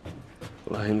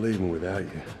 Well, I ain't leaving without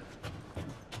you.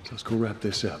 So let's go wrap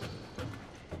this up.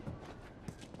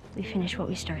 We finish what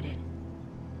we started.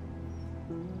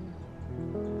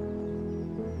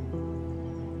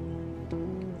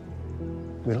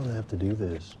 We don't have to do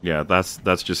this. Yeah, that's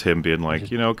just him being like,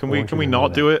 you know, can we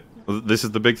not do it? This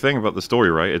is the big thing about the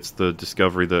story, right? It's the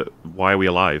discovery that why are we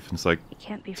alive? It's like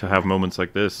to have moments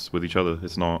like this with each other.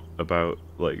 It's not about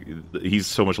like he's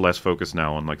so much less focused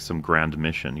now on like some grand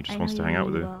mission. He just wants to hang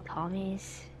out with it.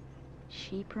 Tommy's,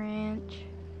 Sheep Ranch.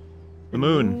 The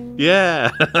moon. Yeah.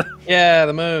 Yeah,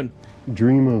 the moon.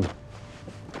 Dream of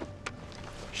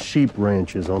sheep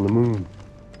ranches on the moon.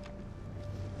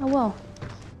 Oh, well.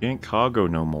 He ain't cargo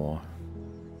no more.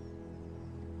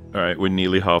 Alright, we're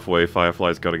nearly halfway.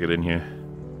 Firefly's gotta get in here.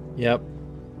 Yep.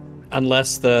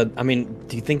 Unless do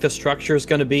you think the structure is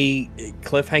going to be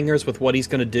cliffhangers with what he's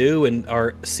going to do in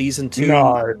our season 2?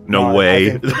 No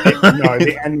way.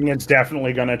 The ending is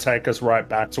definitely going to take us right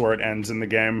back to where it ends in the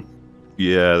game.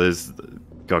 Yeah,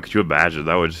 God, could you imagine?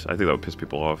 I think that would piss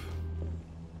people off.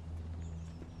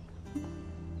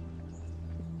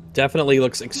 Definitely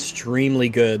looks extremely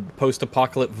good.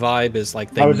 Post-apocalypse vibe is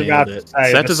like they nailed it.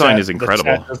 Set design is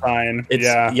incredible. Set design,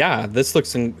 yeah, this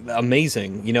looks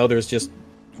amazing. You know, there's just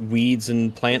weeds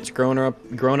and plants grown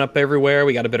up everywhere.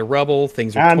 We got a bit of rubble.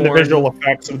 Things are torn. The visual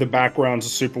effects of the backgrounds are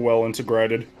super well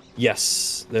integrated.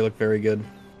 Yes, they look very good.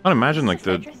 I can't imagine like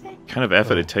the kind of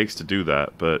effort it takes to do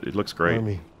that, but it looks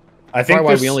great. I think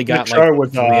we only got the show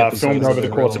was filmed over the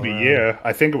course of a year.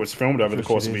 I think it was filmed over the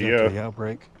course of a year. The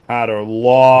outbreak. Had a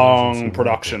long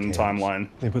production timeline.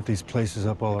 They put these places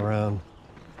up all around.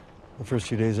 The first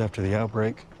few days after the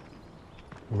outbreak,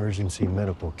 emergency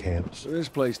medical camps. This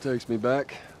place takes me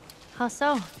back. How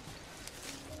so?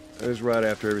 It was right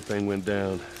after everything went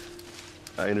down.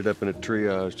 I ended up in a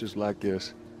triage just like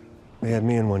this. They had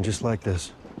me in one just like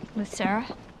this. With Sarah?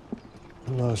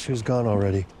 No, she was gone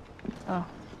already. Oh.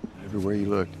 Everywhere you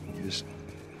looked, you just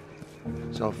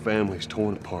saw families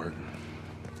torn apart.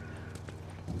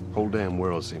 The whole damn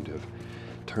world seemed to have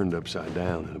turned upside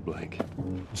down in a blink.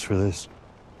 Just for this?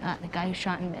 The guy who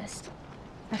shot and missed.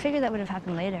 I figured that would have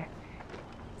happened later.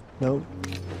 No.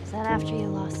 Is that after you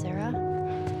lost Sarah?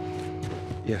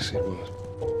 Yes, it was.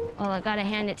 Well, I gotta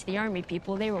hand it to the army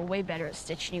people. They were way better at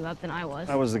stitching you up than I was.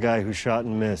 I was the guy who shot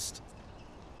and missed.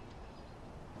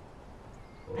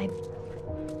 I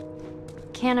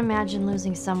can't imagine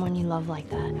losing someone you love like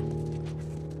that.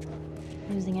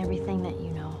 Losing everything that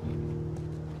you know.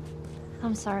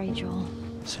 I'm sorry, Joel.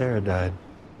 Sarah died.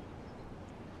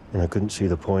 And I couldn't see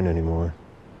the point anymore.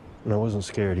 And I wasn't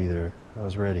scared either. I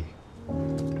was ready.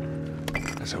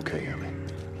 That's okay, Ellie.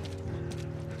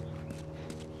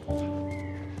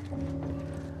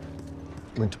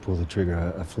 Went to pull the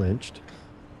trigger. I flinched.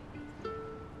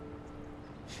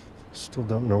 Still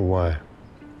don't know why.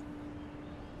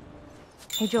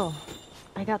 Hey, Joel.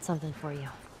 I got something for you.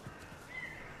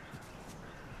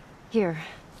 Here.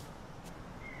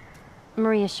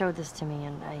 Maria showed this to me,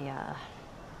 and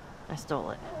I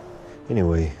stole it.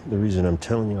 Anyway, the reason I'm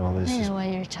telling you all this I is... know why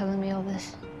you're telling me all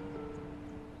this.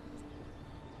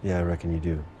 Yeah, I reckon you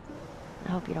do. I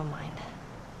hope you don't mind.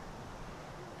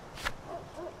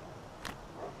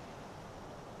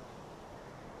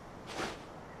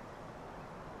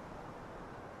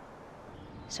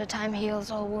 So time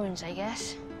heals all wounds, I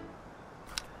guess?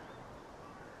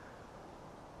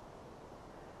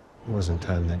 wasn't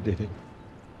time that did it.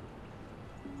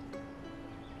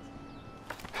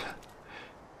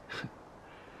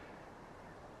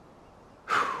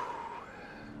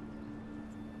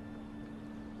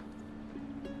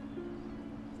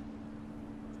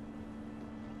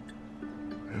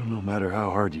 Well, no matter how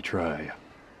hard you try,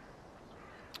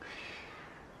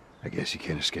 I guess you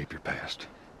can't escape your past.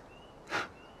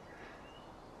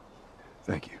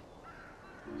 Thank you.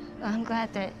 I'm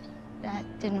glad that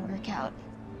didn't work out.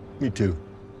 Me too.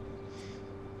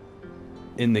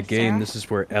 In the game, Sarah? this is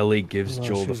where Ellie gives No,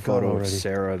 Joel the she's gone photo of already.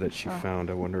 Sarah that she found.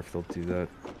 I wonder if they'll do that.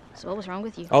 So what was wrong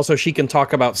with you? Also, she can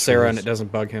talk about Sarah and it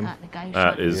doesn't bug him. The guy who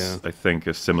That shot is, I think,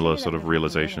 a similar sort of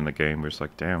realization in the game where it's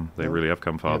like, damn, they really have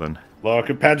come far then. Look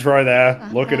at Pedro there.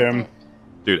 Look at him.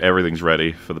 Dude, everything's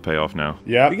ready for the payoff now.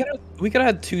 Yeah. We could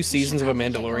have had 2 seasons of a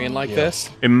Mandalorian like this.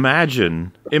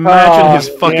 Imagine his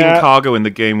fucking cargo in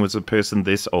the game was a person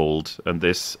this old and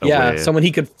this aware. Yeah, someone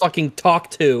he could fucking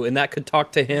talk to, and that could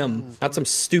talk to him. Not some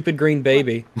stupid green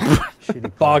baby.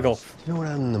 Boggle. You know what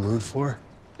I'm in the mood for?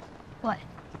 What?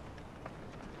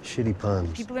 Shitty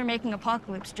puns. People are making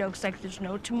apocalypse jokes like there's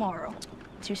no tomorrow.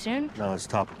 Too soon? No, it's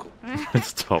topical.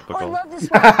 It's topical. Oh, I love this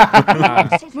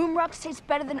one. Moon rocks taste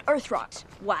better than Earth rocks.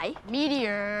 Why?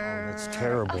 Meteor. That's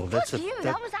terrible. Oh, That's fuck you.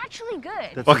 That was actually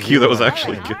good. Fuck you, that was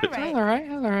actually All good. right. All right,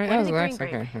 all right. What did the That's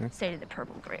green okay. grape say to the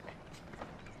purple grape?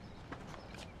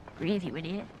 Breathe, you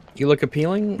idiot. You look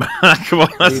appealing? Come on,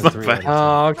 that's not bad.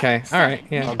 Oh, okay. All right,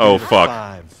 yeah. Oh, fuck.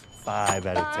 5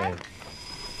 out of 10.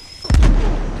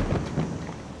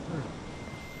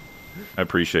 I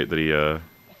appreciate that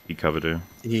he covered her.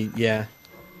 Yeah.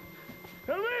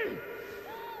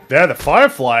 They're the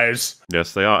Fireflies.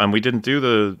 Yes, they are, and we didn't do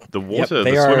the water,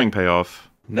 they the are- swimming payoff.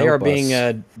 They're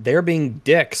being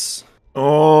dicks.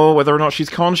 Oh, whether or not she's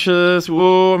conscious.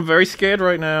 Whoa, I'm very scared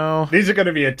right now. These are going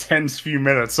to be a tense few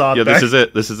minutes, aren't Yeah, they? this is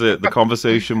it. This is it. The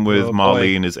conversation with Oh, boy.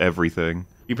 Marlene is everything.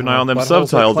 Keep an eye on them buttholes are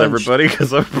subtitles, clenched. everybody,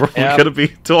 because I'm probably Yep. going to be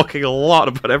talking a lot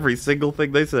about every single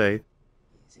thing they say.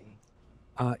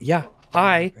 Yeah.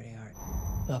 Hi. Pretty hard.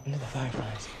 Welcome to the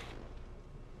Fireflies.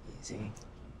 Easy.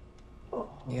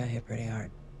 You got hit pretty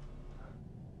hard.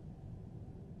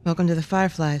 Welcome to the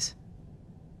Fireflies.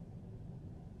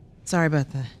 Sorry about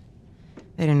that.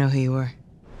 They didn't know who you were.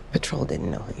 Patrol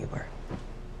didn't know who you were.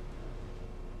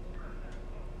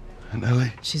 And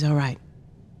Ellie? She's all right.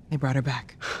 They brought her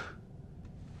back.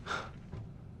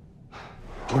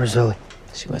 Where's Ellie?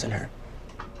 She wasn't hurt.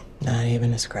 Not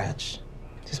even a scratch.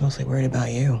 She's mostly worried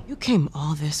about you. You came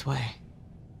all this way.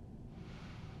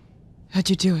 How'd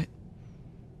you do it?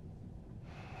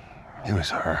 It was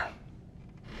her.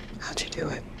 How'd you do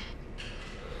it?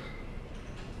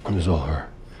 It was all her.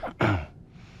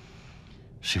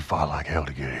 She fought like hell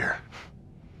to get here.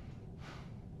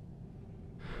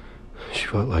 She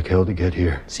fought like hell to get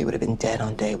here. She would have been dead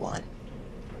on day 1.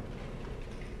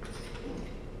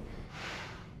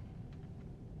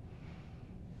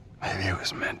 Maybe it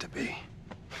was meant to be.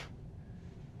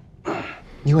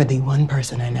 You are the one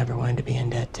person I never wanted to be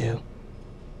in debt to.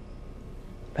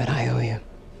 But I owe you.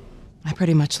 I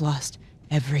pretty much lost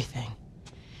everything.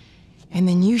 And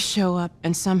then you show up,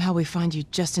 and somehow we find you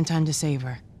just in time to save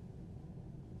her.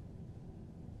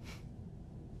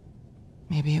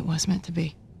 Maybe it was meant to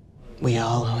be. We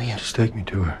all owe you. Just take me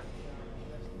to her.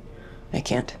 I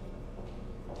can't.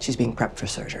 She's being prepped for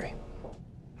surgery.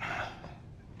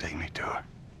 Take me to her.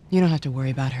 You don't have to worry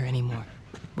about her anymore.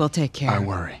 We'll take care I of her.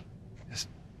 worry. Just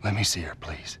let me see her,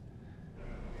 please.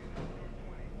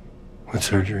 What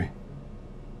surgery?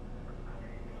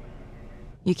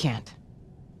 You can't.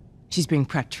 She's being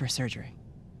prepped for surgery.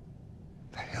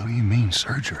 The hell do you mean,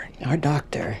 surgery? Our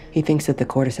doctor, he thinks that the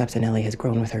cordyceps in Ellie has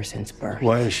grown with her since birth.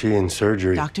 Why is she in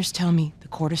surgery? Doctors tell me the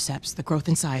cordyceps, the growth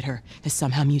inside her, has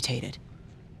somehow mutated.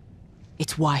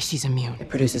 It's why she's immune. It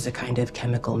produces a kind of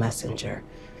chemical messenger.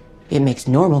 It makes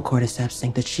normal cordyceps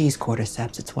think that she's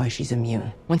cordyceps. It's why she's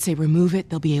immune. Once they remove it,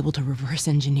 they'll be able to reverse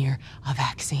engineer a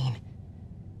vaccine.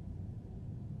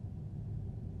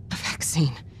 A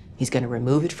vaccine. He's gonna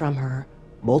remove it from her,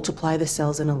 multiply the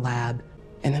cells in a lab,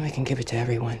 and then we can give it to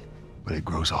everyone. But it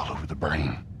grows all over the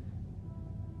brain.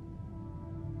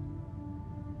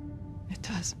 It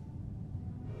does.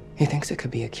 He thinks it could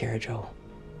be a cure, Joel.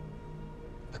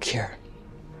 A cure.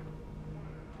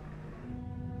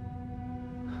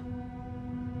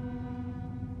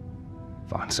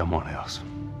 Find someone else.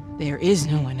 There is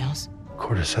no one else.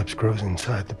 Cordyceps grows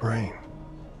inside the brain.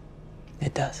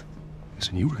 It does.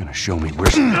 Listen, you were gonna show me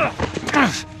where.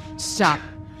 Stop.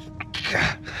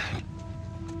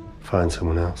 Find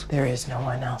someone else. There is no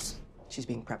one else. She's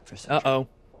being prepped for surgery.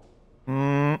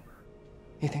 Uh-oh.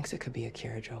 He thinks it could be a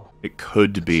cure, Joel. It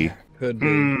could be. Sure. Could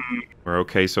be. We're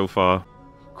okay so far.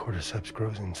 Cordyceps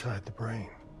grows inside the brain.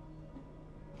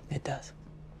 It does.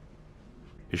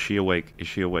 Is she awake? Is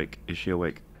she awake? Is she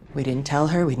awake? We didn't tell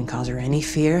her. We didn't cause her any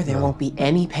fear. There won't be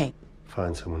any pain.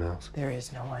 Find someone else. There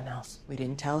is no one else. We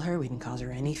didn't tell her. We didn't cause her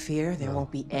any fear. There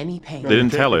won't be any pain. They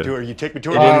didn't tell her. You take me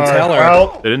to her. They didn't tell her.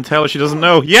 Well, They didn't tell her. She doesn't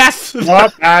know. Yes!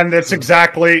 what? And it's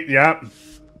exactly, yeah.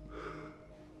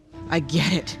 I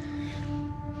get it.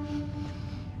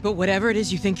 But whatever it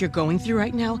is you think you're going through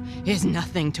right now is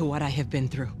nothing to what I have been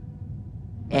through.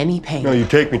 Any pain. No, you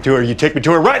take me to her. You take me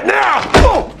to her right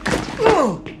now!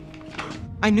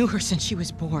 I knew her since she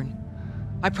was born.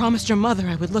 I promised your mother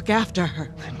I would look after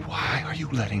her. Then why are you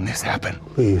letting this happen?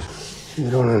 Please, you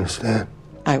don't understand.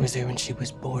 I was there when she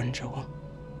was born, Joel.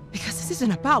 Because this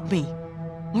isn't about me,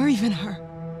 or even her.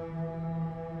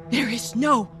 There is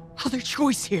no other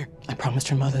choice here. I promised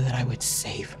her mother that I would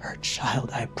save her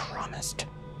child. I promised.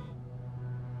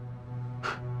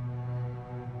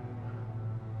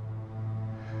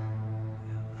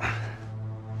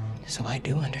 So I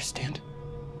do understand.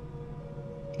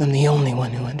 I'm the only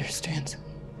one who understands.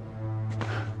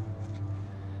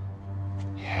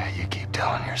 Yeah, you keep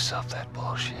telling yourself that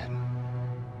bullshit.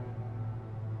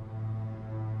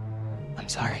 I'm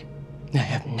sorry. I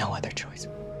have no other choice.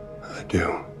 I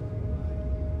do.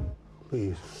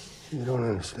 Please, you don't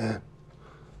understand.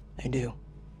 I do.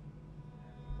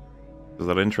 Is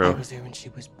that I intro? was there when she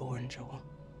was born, Joel.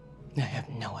 I have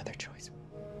no other choice.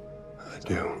 I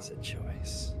do. It's a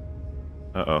choice.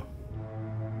 Uh-oh.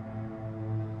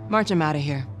 March him out of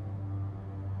here.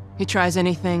 He tries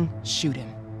anything, shoot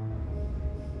him.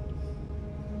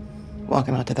 Walk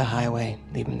him out to the highway,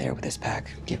 leave him there with his pack.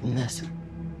 Give him this.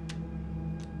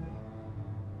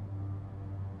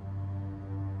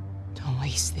 Don't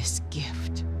waste this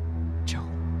gift, Joel.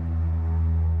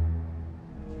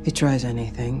 If he tries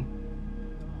anything,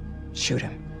 shoot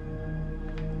him.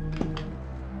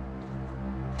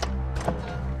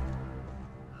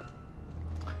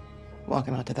 Walk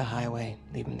him out to the highway,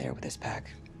 leave him there with his pack.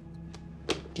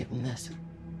 Give him this.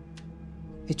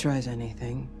 If he tries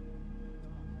anything,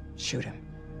 shoot him.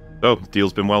 Oh,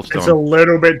 deal's been well It's a done.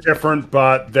 little bit different,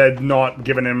 but they're not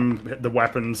giving him the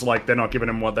weapons, like, they're not giving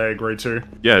him what they agreed to.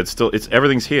 Yeah, it's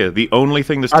everything's here. The only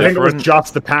thing that's I think different... it was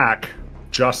just the pack.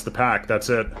 Just the pack, that's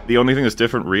it. The only thing that's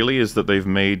different, really, is that they've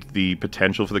made the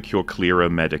potential for the cure clearer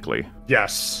medically.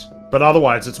 Yes. But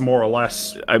otherwise, it's more or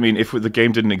less... I mean, if the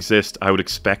game didn't exist, I would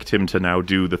expect him to now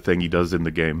do the thing he does in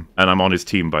the game. And I'm on his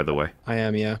team, by the way. I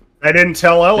am, yeah. They didn't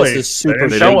tell Ellie. This is super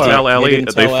They didn't tell They Ellie.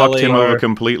 didn't They tell fucked Ellie. him over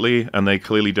completely, and they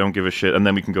clearly don't give a shit. And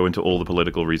then we can go into all the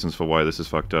political reasons for why this is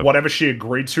fucked up. Whatever she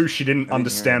agreed to, she didn't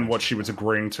understand what she was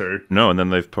agreeing to. No, and then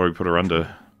they've probably put her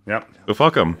under. Yep. So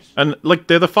fuck them. And, like,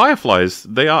 they're the Fireflies.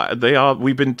 They are,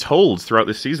 we've been told throughout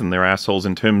this season they're assholes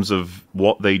in terms of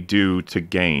what they do to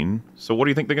gain. So what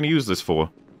do you think they're going to use this for?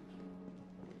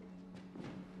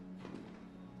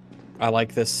 I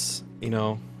like this, you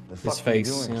know, his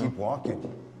face. You know? Keep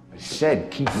walking. I said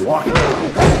keep walking.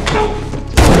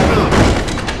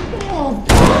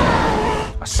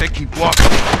 I said keep walking.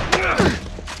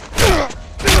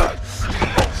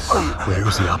 Where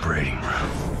was the operating room?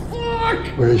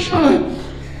 Where is she?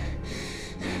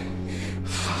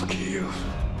 Fuck you.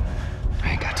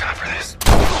 I ain't got time for this.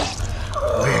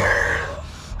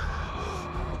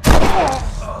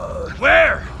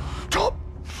 Where? Top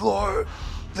floor,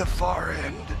 the far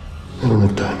end. I don't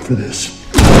have time for this.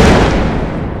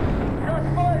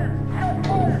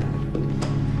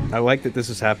 I like that this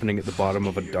is happening at the bottom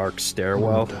of a dark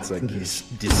stairwell. It's like he's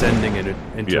descending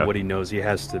into what he knows he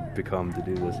has to become to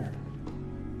do this.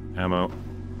 Ammo.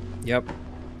 Yep.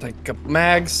 Take up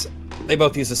mags. They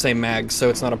both use the same mags, so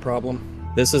it's not a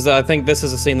problem. This is, I think this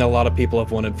is a scene that a lot of people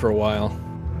have wanted for a while.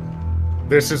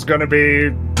 This is gonna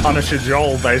be Punisher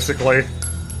Joel, basically.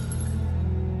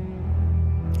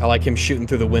 I like him shooting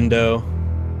through the window.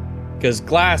 Because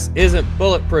glass isn't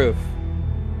bulletproof.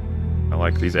 I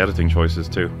like these editing choices,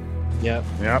 too. Yep.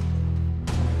 Yep.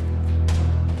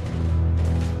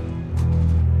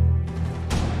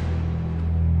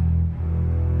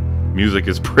 Music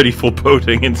is pretty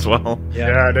foreboding as well.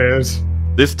 Yeah, it is.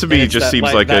 This to me just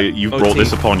seems like a you've brought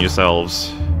this upon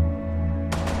yourselves.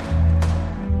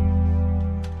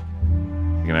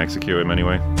 You gonna execute him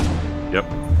anyway? Yep.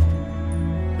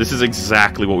 This is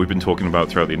exactly what we've been talking about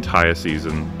throughout the entire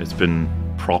season. It's been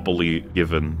properly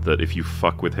given that if you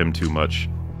fuck with him too much,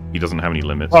 he doesn't have any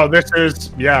limits. Oh, this is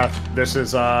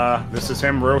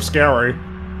him real scary.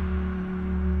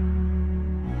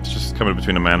 It's just coming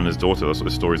between a man and his daughter. That's what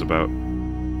this story's about.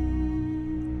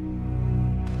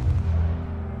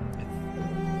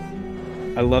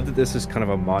 I love that this is kind of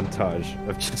a montage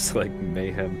of just like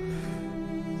mayhem.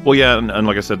 Well, yeah, and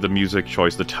like I said, the music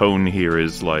choice, the tone here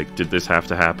is like, did this have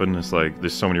to happen? It's like,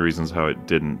 there's so many reasons how it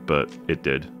didn't, but it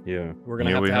did. Yeah. We're going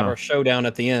to have our showdown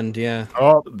at the end, yeah.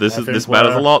 Oh, this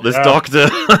matters a lot. This doctor.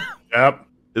 Yep.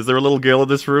 Is there a little girl in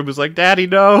this room who's like, Daddy,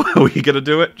 no? Are we going to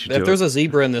do it? If there's a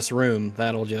zebra in this room,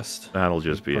 that'll just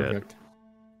be perfect.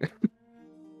 it.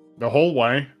 The whole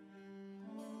way.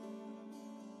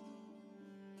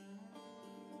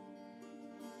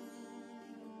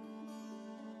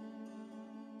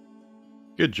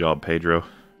 Good job, Pedro,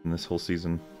 in this whole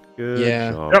season.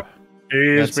 Good job. Yep.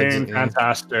 He's been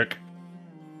fantastic.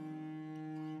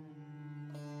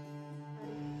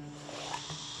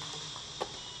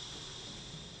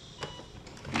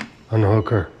 Unhook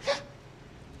her.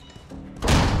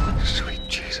 Sweet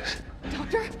Jesus.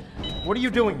 Doctor? What are you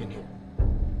doing in here?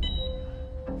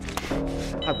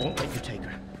 I won't let you take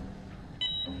her.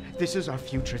 This is our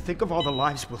future. Think of all the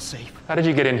lives we'll save. How did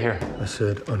you get in here? I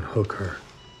said unhook her.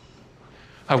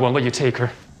 I won't let you take her.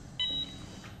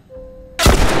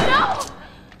 No!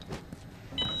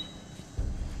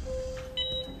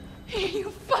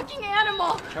 You fucking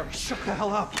animal! Carrie, shut the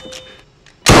hell up.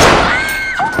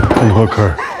 Unhook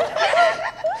her.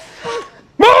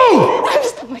 Move!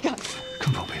 Oh my god.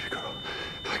 Come on, baby girl.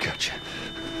 I got you.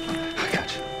 I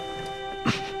got you.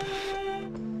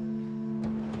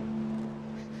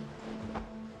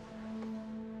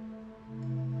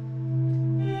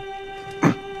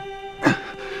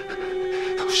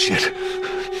 Oh, shit.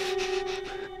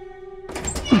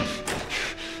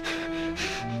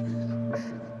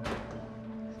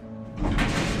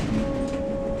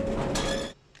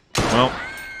 Well,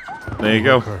 there you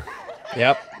go.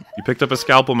 Yep. You picked up a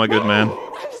scalpel, my good man.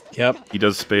 Yep. He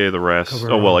does spare the rest.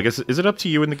 Oh, well, I guess, is it up to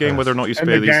you in the game whether or not you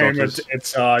spare in the these game, doctors?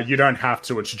 It's you don't have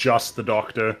to, it's just the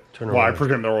doctor. Turn Well, I around.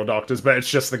 presume they're all doctors, but it's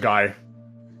just the guy.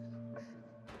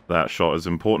 That shot is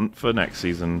important for next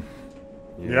season.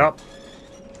 Yep.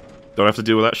 Don't have to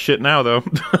deal with that shit now, though.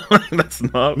 That's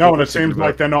not... No, and it seems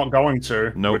like they're not going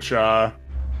to. Nope. Which,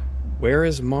 Where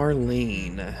is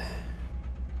Marlene?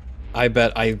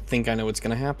 I think I know what's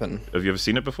going to happen. Have you ever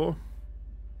seen it before?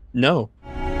 No.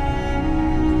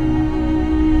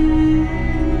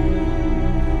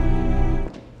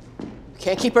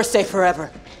 Can't keep her safe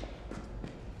forever.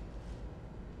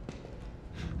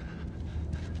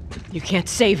 You can't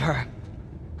save her.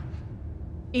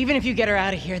 Even if you get her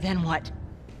out of here, then what?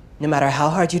 No matter how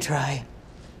hard you try,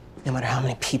 no matter how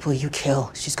many people you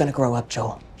kill, she's gonna grow up,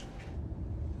 Joel.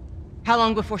 How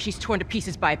long before she's torn to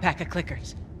pieces by a pack of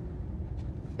clickers?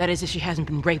 That is, if she hasn't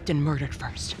been raped and murdered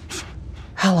first.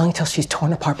 How long till she's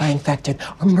torn apart by infected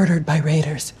or murdered by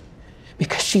raiders?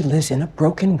 Because she lives in a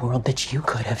broken world that you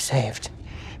could have saved.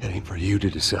 It ain't for you to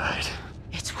decide.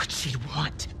 It's what she'd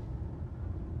want.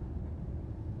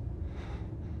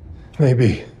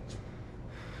 Maybe.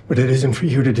 But it isn't for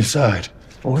you to decide.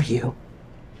 Or you.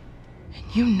 And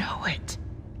you know it.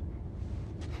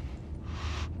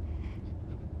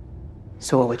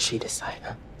 So what would she decide,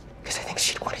 huh? Because I think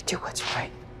she'd want to do what's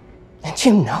right. And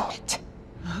you know it.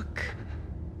 Look.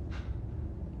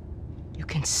 You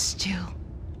can still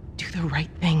do the right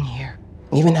thing here.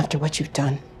 Even after what you've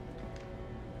done,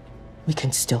 we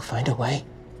can still find a way.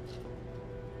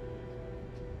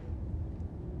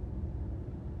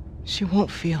 She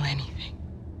won't feel anything.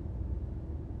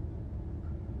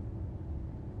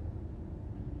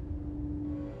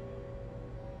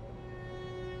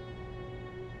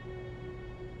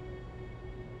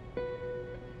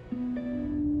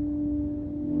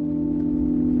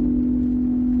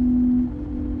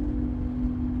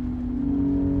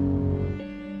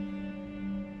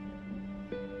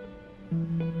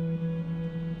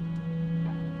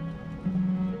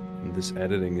 This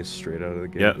editing is straight out of the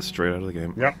game. Yeah, straight out of the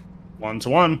game. Yep.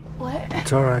 1-to-1. What?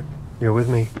 It's all right. You're with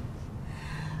me.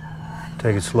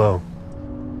 Take it slow.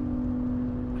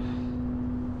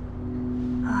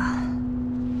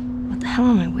 What the hell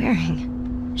am I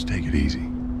wearing? Just take it easy.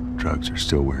 Drugs are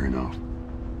still wearing off.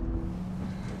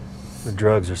 The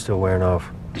drugs are still wearing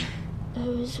off. I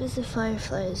was with the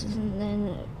Fireflies, and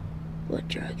then... What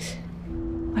drugs?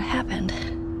 What happened?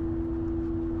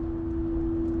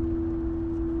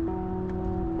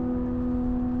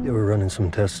 They were running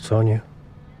some tests on you.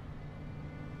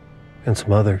 And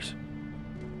some others.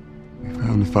 We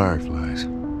found the Fireflies.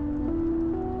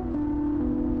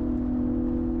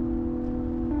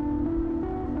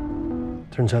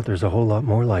 Turns out there's a whole lot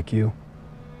more like you.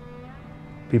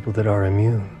 People that are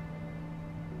immune.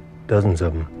 Dozens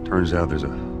of them. Turns out there's a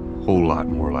whole lot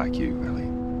more like you, Ellie.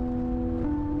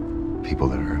 People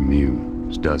that are immune.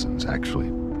 There's dozens, actually.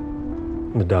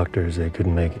 The doctors, they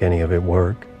couldn't make any of it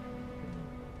work.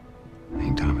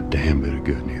 Ain't done him a damn bit of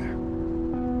good, neither.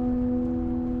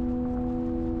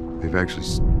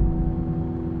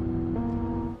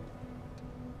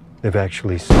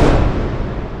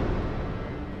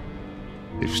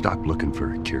 They've stopped looking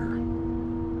for a cure.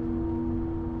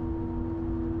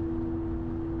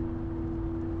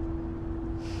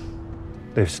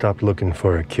 They've stopped looking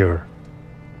for a cure.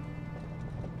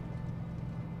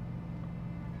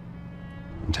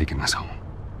 I'm taking us home.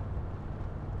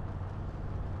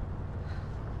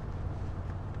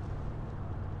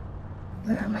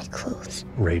 Where are my clothes?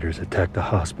 Raiders attacked the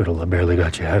hospital. I barely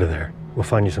got you out of there. We'll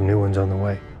find you some new ones on the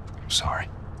way. I'm sorry.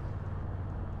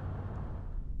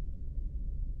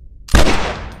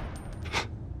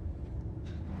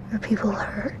 Are people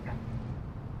hurt?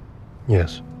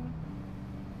 Yes.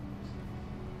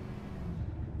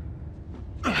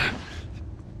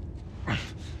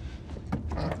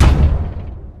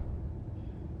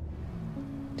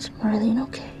 Is Marlene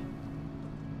okay?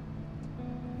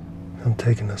 I'm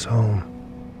taking us home.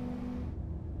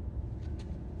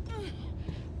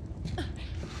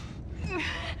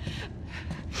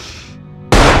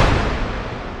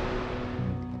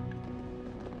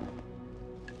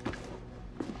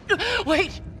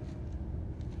 Wait!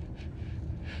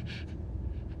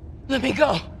 Let me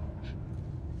go!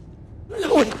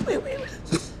 No, wait.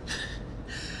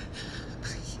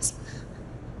 Please.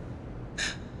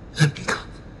 Let me go.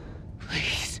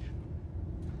 Please.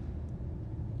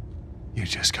 You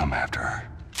just come after her.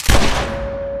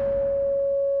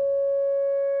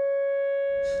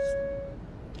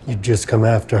 You just come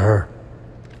after her.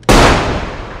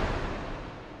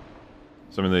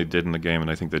 Something they did in the game, and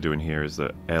I think they're doing here, is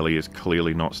that Ellie is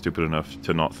clearly not stupid enough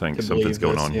to not think To something's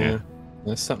believe going this, on yeah.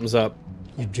 here. Something's up.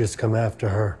 You just come after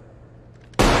her.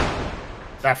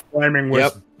 That framing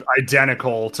was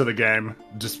identical to the game.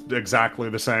 Just exactly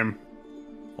the same.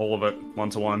 All of it,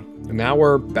 1-to-1. And now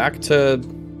we're back to...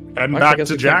 Heading I back guess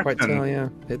to we can't quite Jackson. tell, yeah.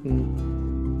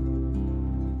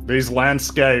 Hitting... These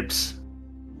landscapes.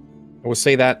 I would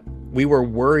say that we were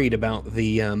worried about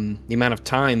the amount of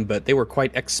time, but they were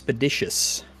quite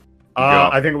expeditious.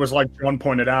 I think it was like John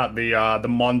pointed out, the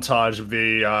montage of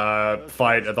the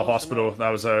fight at the hospital. That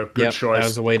was a good choice. That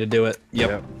was the way to do it.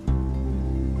 Yep.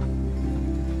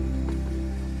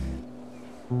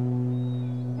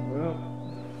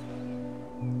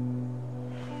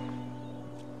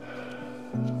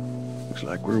 Looks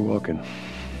like we're walking.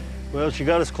 Well, she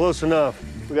got us close enough.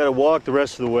 We gotta walk the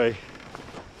rest of the way.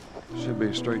 Should be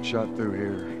a straight shot through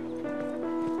here.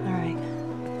 All right.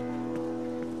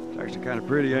 It's actually kind of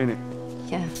pretty, ain't it?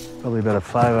 Yeah. Probably about a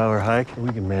 5-hour hike.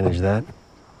 We can manage that.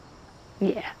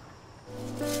 Yeah.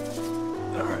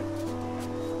 All right.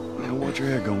 Now watch your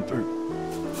head going through.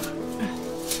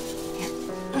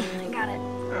 I got it.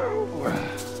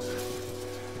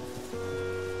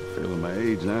 Feeling my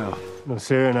age now. No,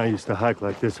 Sarah and I used to hike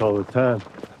like this all the time.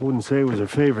 I wouldn't say it was her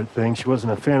favorite thing. She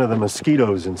wasn't a fan of the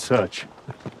mosquitoes and such.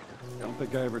 I don't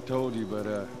think I ever told you, but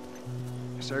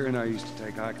Sarah and I used to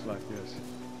take hikes like this.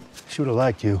 She would have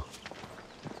liked you.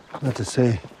 Not to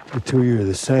say the two of you are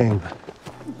the same. I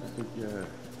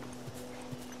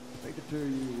think the two of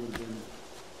you would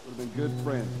have been good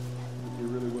friends. You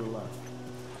really would have liked.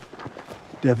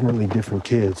 Definitely different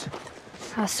kids.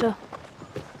 How so?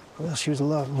 Well, she was a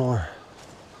lot more.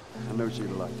 I know she'd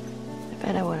have liked you. I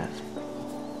bet I would have.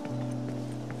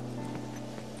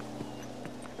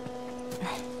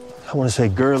 I want to say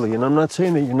girly, and I'm not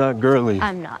saying that you're not girly.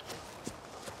 I'm not.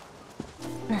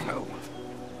 No.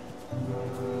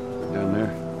 Down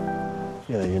there.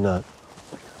 Yeah, you're not.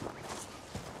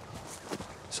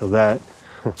 So that...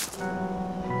 Just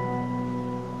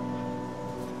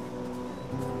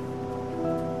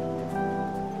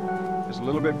a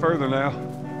little bit further now.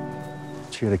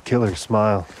 She had a killer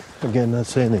smile. Again, not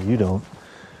saying that you don't.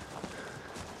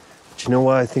 But you know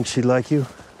why I think she'd like you?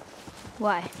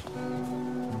 Why?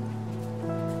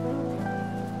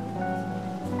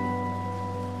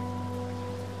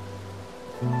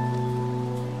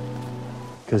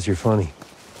 Because you're funny.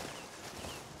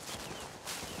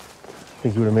 I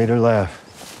think you would have made her laugh.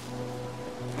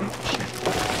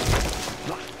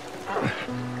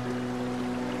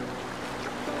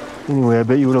 Anyway, I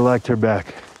bet you would have liked her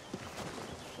back.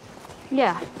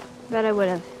 Yeah, bet I would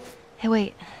have. Hey,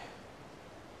 wait.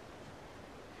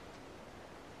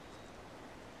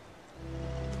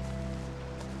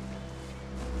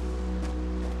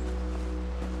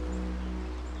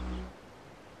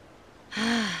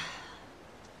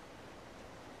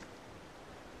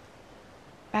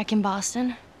 Back in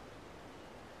Boston?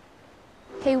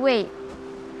 Hey, wait.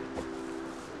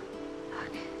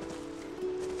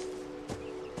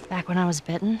 Back when I was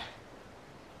bitten,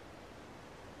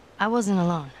 I wasn't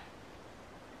alone.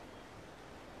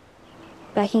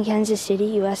 Back in Kansas City,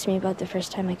 you asked me about the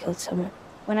first time I killed someone.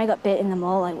 When I got bit in the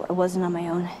mall, I wasn't on my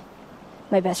own.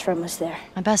 My best friend was there.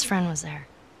 My best friend was there.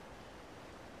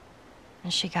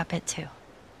 And she got bit too.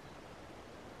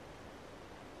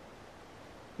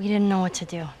 We didn't know what to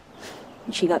do.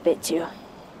 And she got bit too.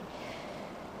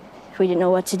 We didn't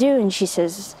know what to do, and she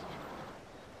says...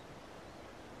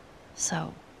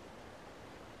 So...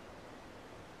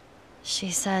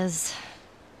 She says...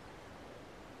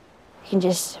 We can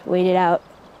just wait it out.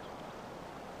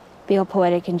 Be all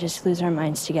poetic and just lose our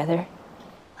minds together.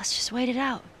 Let's just wait it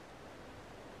out.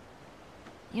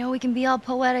 You know, we can be all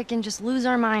poetic and just lose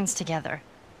our minds together.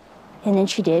 And then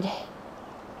she did.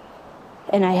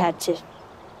 And I had to.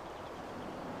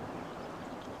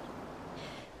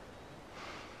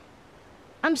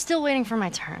 I'm still waiting for my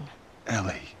turn.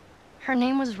 Ellie. Her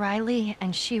name was Riley,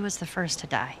 and she was the first to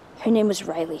die. Her name was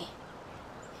Riley.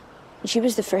 And she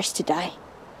was the first to die.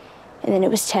 And then it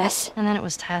was Tess. And then it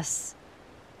was Tess.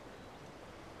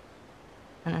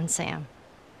 And then Sam.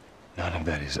 None of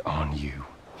that is on you.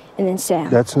 And then Sam.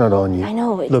 That's not on you. I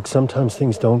know. Look, sometimes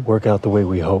things don't work out the way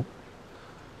we hope.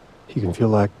 You can feel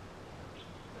like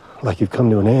you've come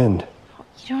to an end.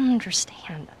 You don't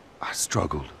understand. I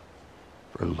struggled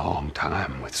for a long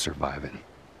time with surviving.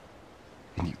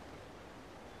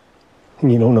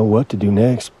 And you don't know what to do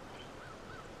next.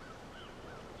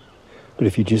 But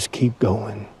if you just keep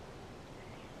going...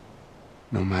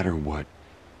 No matter what,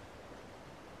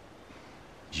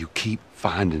 you keep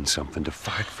finding something to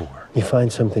fight for. You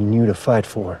find something new to fight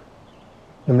for.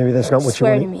 And maybe that's not what you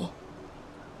Swear want. to me.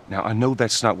 Now, I know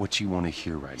that's not what you want to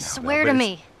hear right now. Swear to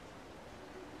me.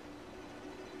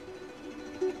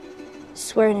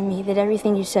 Swear to me that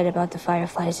everything you said about the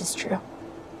Fireflies is true.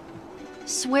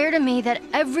 Swear to me that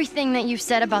everything that you've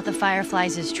said about the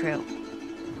Fireflies is true.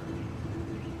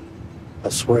 I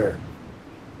swear.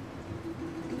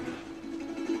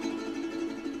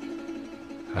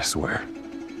 I swear.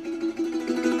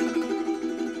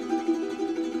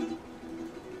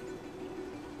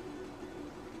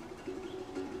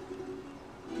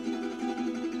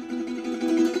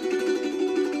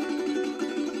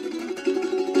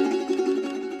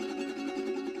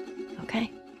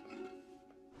 Okay.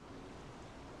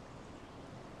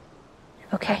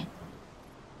 Okay.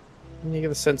 You get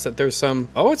the sense that there's some...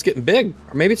 Oh, it's getting big.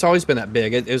 Or maybe it's always been that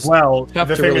big. It was well, tough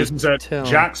the to thing really is that tell.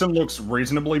 Jackson looks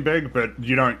reasonably big, but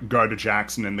you don't go to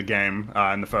Jackson in the game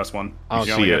in the first one. I'll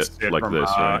You only see get it to see like from, this,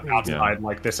 right? outside, Yeah.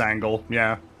 like this angle.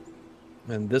 Yeah.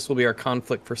 And this will be our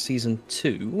conflict for season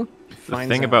 2. The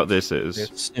thing about this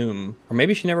is... Soon. Or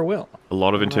maybe she never will. A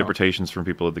lot of interpretations from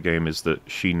people at the game is that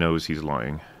she knows he's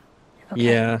lying. Okay.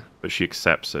 Yeah. But she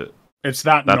accepts it. It's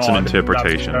that That's an nod.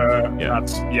 interpretation.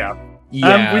 Yeah.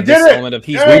 Yeah, we this did it! element of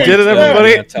he's We did it,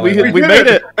 everybody! Yeah, We made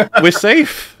it! We're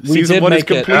safe! We Season did 1 is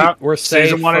make it. complete. We're safe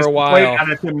Season 1 for is a complete, while.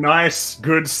 and it's a nice,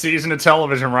 good season of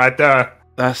television right there.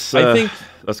 That's I think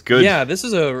that's good. Yeah, this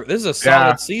is a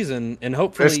solid season, and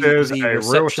hopefully This is the a real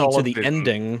reception to solid the season.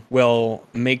 ending will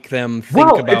make them think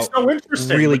Well, about it's so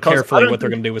interesting really because I carefully don't what they're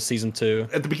think- going to do with season 2.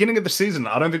 At the beginning of the season,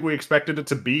 I don't think we expected it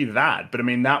to be that, but I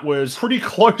mean, that was pretty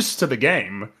close to the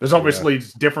game. There's obviously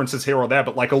differences here or there,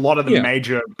 but like a lot of the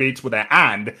major beats were there,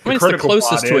 and I mean, it's the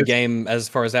closest to a game as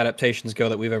far as adaptations go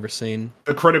that we've ever seen.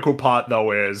 The critical part,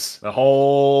 though, is the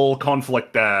whole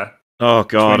conflict there. Oh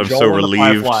god, I'm between so Joel and the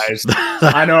relieved. Fireflies.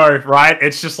 I know, right?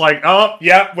 It's just like, oh,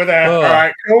 yep, we're there. All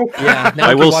right, cool. Yeah, now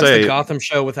I I will can watch say- the Gotham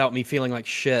show without me feeling like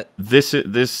shit. This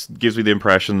gives me the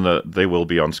impression that they will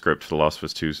be on script for The Last of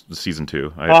Us 2 season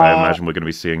 2. I imagine we're going to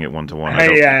be seeing it 1-to-1.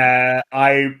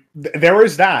 Hey, there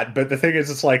is that, but the thing is,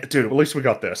 it's like, dude, at least we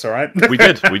got this, all right? we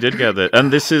did get it,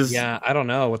 and this is. Yeah, I don't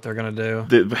know what they're gonna do.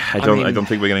 I don't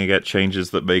think we're going to get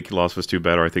changes that make Last of Us 2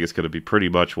 better. I think it's going to be pretty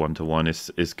much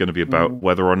 1-to-1. It's going to be about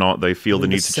whether or not they feel the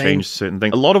need to change certain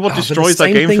things. A lot of what destroys that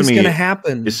game for me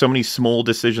is so many small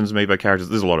decisions made by characters.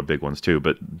 There's a lot of big ones too,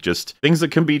 but just things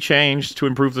that can be changed to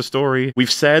improve the story. We've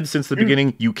said since the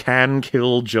beginning, you can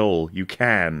kill Joel. You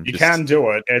can. You can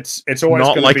do it. It's always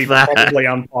not going like to be that. probably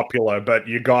unpopular, but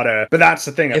you gotta. But that's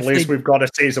the thing. At If least they- we've got a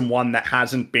season 1 that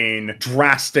hasn't been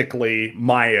drastically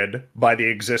mired by the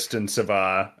existence of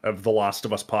The Last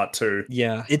of Us Part 2.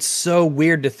 Yeah, it's so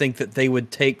weird to think that they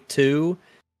would take 2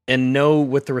 and know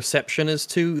what the reception is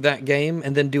to that game,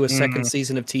 and then do a second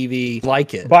season of TV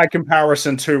like it. By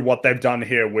comparison to what they've done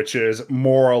here, which is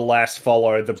more or less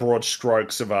follow the broad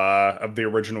strokes of the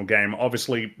original game.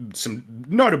 Obviously, some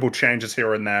notable changes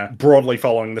here and there, broadly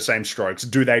following the same strokes.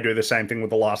 Do they do the same thing with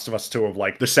The Last of Us 2 of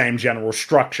like the same general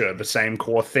structure, the same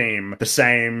core theme, the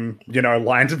same,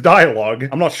 lines of dialogue?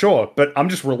 I'm not sure, but I'm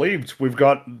just relieved we've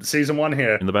got season 1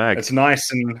 here in the bag. It's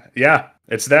nice, and yeah,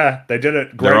 it's there. They did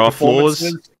it. Great there are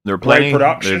flaws. There are plenty.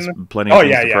 There's plenty of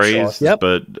things to praise. Sure. Yep.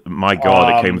 But my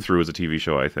God, it came through as a TV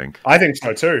show, I think. I think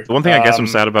so too. The one thing I guess I'm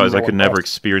sad about is I could never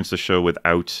experience the show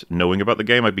without knowing about the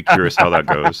game. I'd be curious how that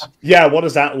goes. Yeah, what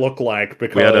does that look like?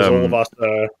 Because we had, all of us,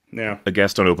 a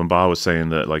guest on Open Bar was saying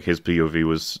that like his POV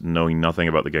was knowing nothing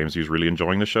about the games. He was really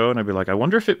enjoying the show, and I'd be like, I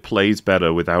wonder if it plays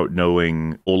better without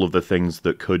knowing all of the things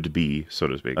that could be, so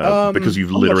to speak, because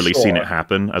you've literally seen it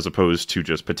happen, as opposed to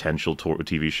just potential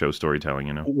TV show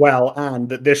storytelling. Well, and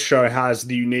this show has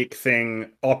the unique thing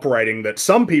operating that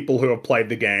some people who have played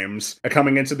the games are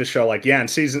coming into the show like, and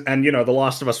The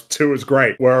Last of Us 2 is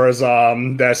great, whereas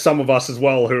there's some of us as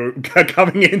well who are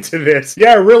coming into this,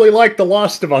 really like The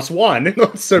Last of Us 1,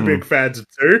 not so big fans of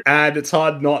 2, and it's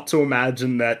hard not to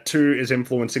imagine that 2 is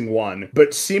influencing 1,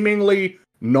 but seemingly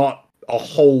not a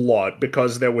whole lot,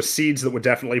 because there were seeds that were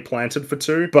definitely planted for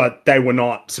 2, but they were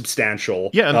not substantial.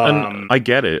 Yeah, and I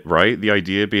get it, right? The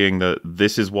idea being that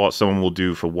this is what someone will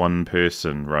do for one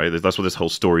person, right? That's what this whole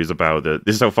story is about, that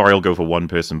this is how far he'll go for one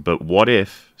person, but what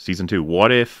if, season 2,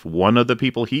 what if one of the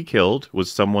people he killed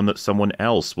was someone that someone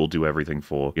else will do everything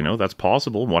for? That's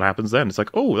possible, and what happens then? It's like,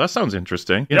 oh, that sounds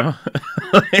interesting, you know?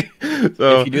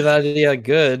 So, if you do that idea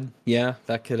good,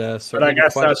 that could certainly be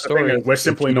quite a story. The thing is, we're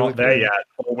simply not there yet.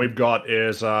 All we've got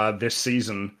is this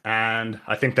season, and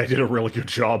I think they did a really good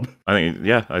job.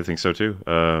 I think so too.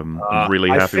 I'm really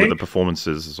happy with the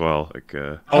performances as well.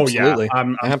 Absolutely.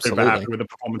 I'm super happy with the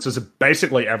performances of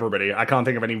basically everybody. I can't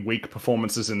think of any weak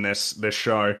performances in this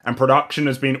show. And production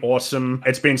has been awesome.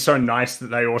 It's been so nice that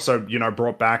they also,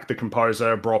 brought back the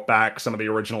composer, brought back some of the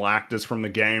original actors from the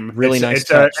game. Really nice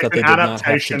touch that they did not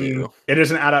have to do. It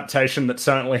is an adaptation that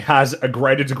certainly has a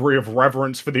greater degree of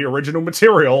reverence for the original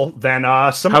material than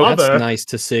some other. That's nice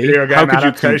to see. How could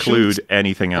you conclude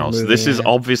anything else? This is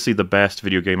obviously the best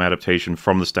video game adaptation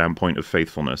from the standpoint of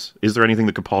faithfulness. Is there anything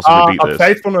that could possibly beat this?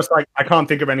 Faithfulness, I can't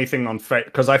think of anything on Faith,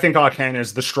 because I think Arcane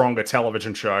is the stronger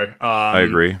television show. I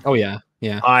agree. Oh yeah.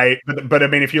 Yeah. But I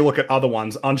mean, if you look at other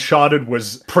ones, Uncharted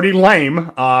was pretty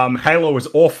lame. Halo was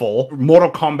awful.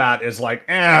 Mortal Kombat is like,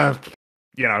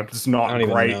 it's not I don't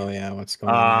great. Even know, what's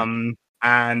going on.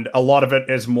 And a lot of it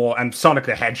is more, and Sonic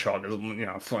the Hedgehog is,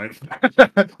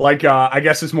 I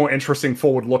guess it's more interesting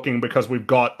forward looking, because we've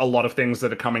got a lot of things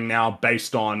that are coming now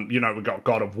based on, we've got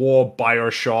God of War,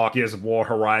 BioShock, Gears of War,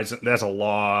 Horizon. There's a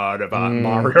lot of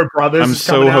Mario Brothers. I'm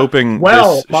so hoping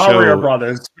Mario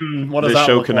Brothers. What does this that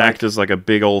show look can like? act as like a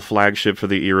big old flagship for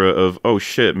the era of, oh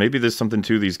shit, maybe there's something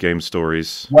to these game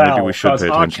stories. Maybe we should pay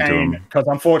attention to them. Because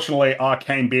unfortunately,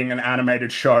 Arcane being an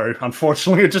animated show,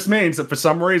 unfortunately, it just means that for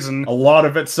some reason, a lot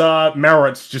of its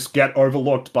merits just get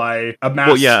overlooked by a mass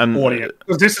audience.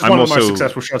 Because this is one of the most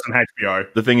successful shows on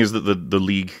HBO. The thing is that the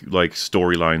League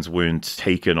storylines weren't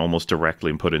taken almost directly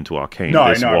and put into Arcane.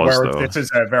 This is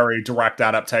a very direct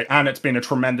adaptation, and it's been a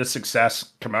tremendous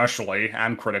success commercially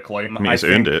and critically. It's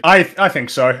earned it. I think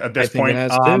so at this point. It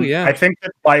has too, yeah. I think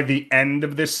that by the end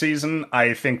of this season,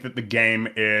 I think that the game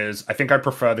is. I think I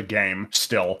prefer the game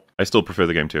still. I still prefer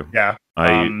the game too. Yeah.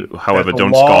 However,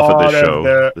 don't scoff at this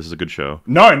show. This is a good show.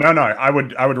 No. I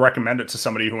would recommend it to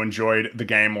somebody who enjoyed the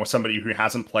game or somebody who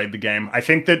hasn't played the game. I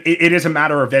think that it is a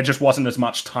matter of there just wasn't as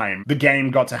much time. The game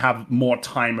got to have more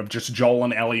time of just Joel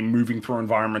and Ellie moving through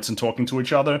environments and talking to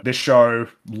each other. This show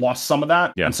lost some of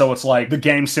that. Yeah. And so it's like the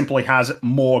game simply has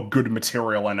more good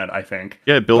material in it, I think.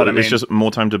 Yeah, it's just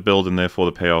more time to build, and therefore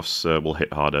the payoffs will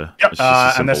hit harder. Yep. It's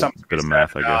just a and there's simple something bit of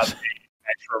math, I guess.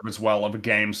 As well of a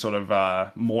game sort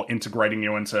of more integrating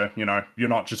you into, you're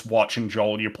not just watching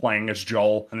Joel, you're playing as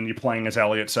Joel, and then you're playing as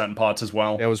Ellie at certain parts as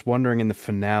well. I was wondering in the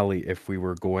finale if we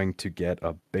were going to get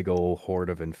a big ol' horde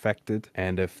of infected,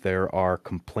 and if there are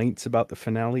complaints about the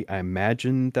finale, I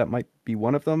imagine that might be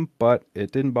one of them, but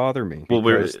it didn't bother me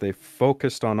because they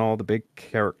focused on all the big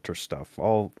character stuff.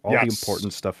 All the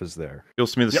important stuff is there.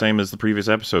 Feels to me the same as the previous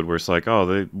episode, where it's like, oh,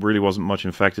 there really wasn't much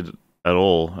infected at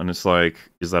all. And it's like,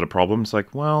 is that a problem? It's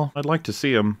like, well, I'd like to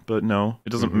see him, but no. It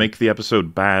doesn't make the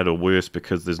episode bad or worse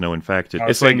because there's no infected.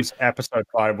 It seems episode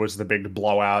 5 was the big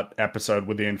blowout episode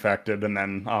with the infected, and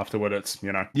then afterward it's,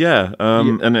 you know. Yeah,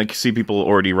 and I see people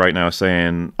already right now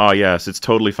saying, oh yes, it's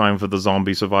totally fine for the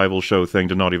zombie survival show thing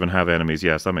to not even have enemies.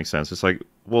 Yes, that makes sense. It's like,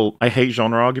 well, I hate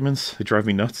genre arguments. They drive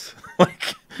me nuts.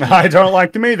 Like, I don't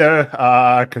like them either,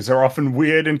 because they're often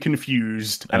weird and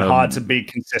confused and hard to be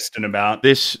consistent about.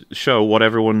 This show, what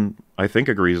everyone I think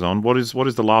agrees on, what is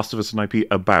The Last of Us an IP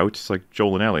about? It's like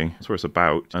Joel and Ellie. That's what it's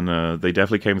about, and they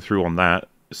definitely came through on that.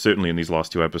 Certainly in these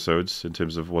last 2 episodes, in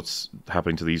terms of what's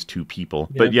happening to these 2 people.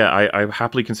 Yeah. But yeah, I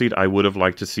happily concede I would have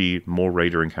liked to see more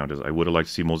Raider encounters. I would have liked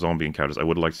to see more zombie encounters. I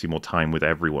would have liked to see more time with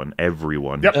everyone.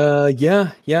 Yep.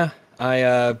 Yeah. I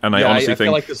honestly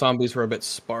feel like the zombies were a bit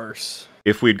sparse.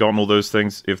 If we'd gotten all those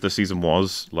things, if the season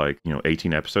was like,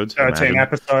 18 episodes. 13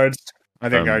 episodes. I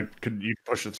think you could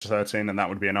push it to 13 and that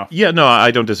would be enough. Yeah, no, I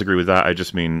don't disagree with that. I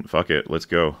just mean, fuck it, let's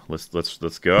go. Let's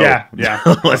go. Yeah.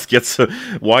 Let's get some.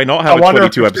 Why not have a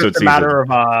 22 episode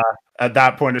season? At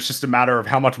that point, it's just a matter of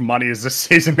how much money is this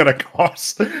season going to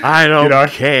cost. I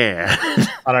don't care.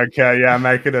 I don't care. Yeah,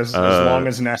 make it as long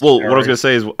as necessary. Well, what I was going to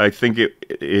say is, I think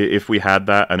if we had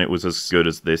that and it was as good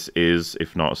as this is,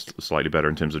 if not slightly better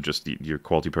in terms of just your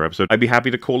quality per episode, I'd be happy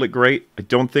to call it great. I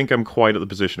don't think I'm quite at the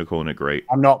position of calling it great.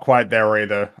 I'm not quite there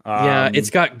either. Yeah,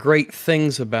 it's got great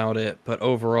things about it, but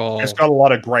overall, it's got a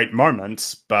lot of great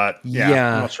moments. But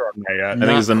yeah. I'm not sure I'm there yet. I think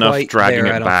there's enough dragging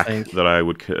it back that I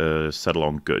would settle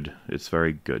on good. It's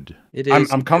very good. It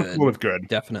is. I'm comfortable with good.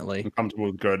 Definitely. I'm comfortable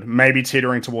with good. Maybe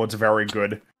teetering towards very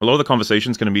good. A lot of the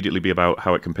conversations can immediately be about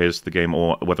how it compares to the game,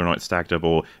 or whether or not it's stacked up,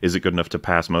 or is it good enough to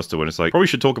pass muster. When it's like, probably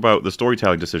should talk about the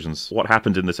storytelling decisions. What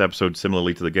happened in this episode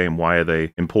similarly to the game? Why are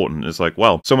they important? It's like,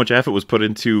 well, so much effort was put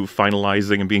into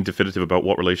finalizing and being definitive about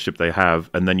what relationship they have,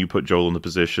 and then you put Joel in the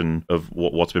position of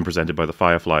what's been presented by the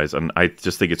Fireflies, and I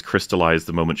just think it's crystallized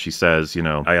the moment she says,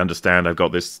 I understand, I've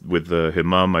got this with her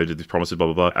mum, I did these promises,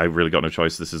 blah, blah, blah. I really got no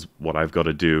choice. This is what I've got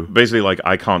to do. Basically, like,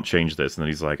 I can't change this. And then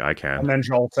he's like, I can. And then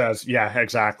Joel says, yeah,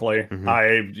 exactly.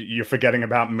 You're forgetting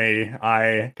about me.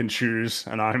 I can choose,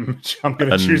 and I'm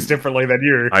going to choose differently than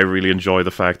you. I really enjoy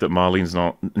the fact that Marlene's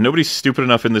nobody's stupid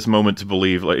enough in this moment to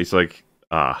believe, like, it's like,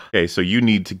 okay, so you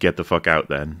need to get the fuck out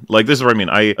then. Like, this is what I mean.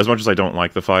 As much as I don't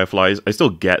like the Fireflies, I still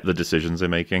get the decisions they're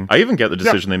making. I even get the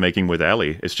decision they're making with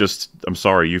Ellie. It's just, I'm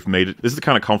sorry, you've made it. This is the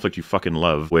kind of conflict you fucking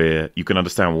love, where you can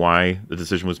understand why the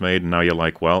decision was made, and now you're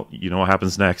like, well, you know what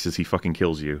happens next is he fucking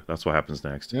kills you. That's what happens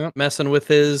next. Yeah, messing with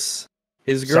his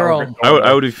girl.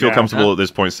 I would feel comfortable at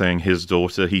this point saying his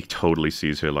daughter. He totally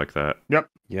sees her like that. Yep.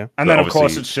 Yeah. And then, of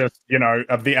course, it's just,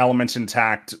 of the elements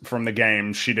intact from the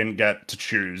game, she didn't get to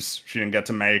choose. She didn't get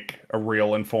to make a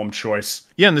real informed choice.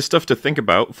 Yeah, and there's stuff to think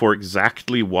about for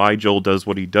exactly why Joel does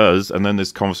what he does, and then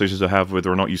there's conversations to have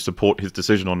whether or not you support his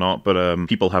decision or not, but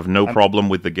people have no problem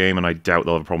with the game, and I doubt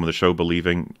they'll have a problem with the show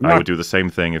believing I would do the same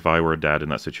thing if I were a dad in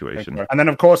that situation. And then,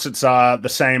 of course, it's the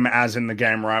same as in the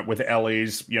game, right, with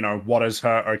Ellie's, what does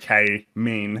her okay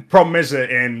mean? Problem is that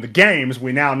in the games,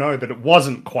 we now know that it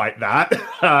wasn't quite that.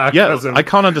 Yeah, I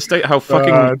can't understate how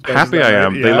fucking happy I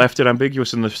am. Yeah. They left it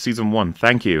ambiguous in the season 1.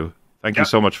 Thank you. Thank you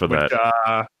so much for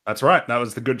that. That's right. That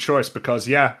was the good choice because,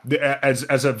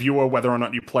 as a viewer, whether or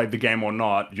not you played the game or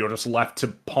not, you're just left to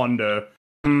ponder,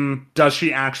 does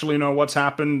she actually know what's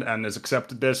happened and has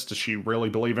accepted this? Does she really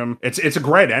believe him? It's a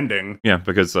great ending. Yeah,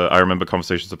 because I remember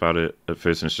conversations about it at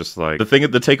first, and it's just like, the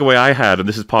takeaway I had, and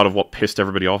this is part of what pissed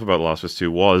everybody off about The Last of Us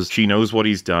 2, was she knows what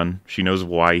he's done. She knows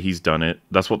why he's done it.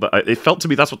 That's what it felt to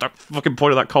me. That's what that fucking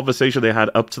point of that conversation they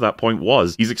had up to that point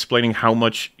was. He's explaining how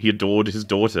much he adored his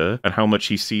daughter and how much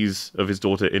he sees of his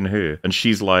daughter in her. And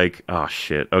she's like,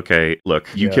 shit. Okay, look,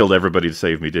 you killed everybody to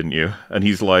save me, didn't you? And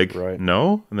he's like,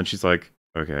 no. And then she's like,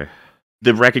 okay.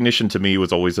 The recognition to me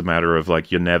was always a matter of,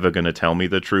 like, you're never going to tell me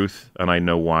the truth, and I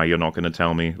know why you're not going to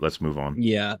tell me. Let's move on.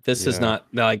 Yeah, this is not,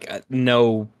 like,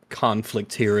 no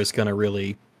conflict here is going to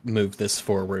really move this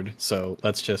forward. So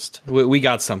let's just, we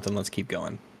got something. Let's keep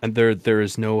going. And there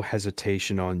is no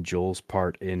hesitation on Joel's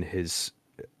part in his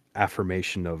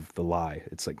affirmation of the lie.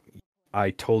 It's like,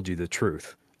 I told you the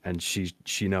truth. And she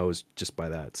knows just by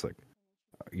that. It's like,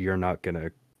 you're not going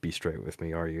to be straight with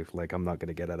me, are you? Like, I'm not going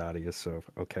to get it out of you, so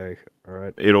okay, all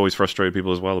right. It always frustrated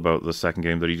people as well about the second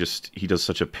game that he does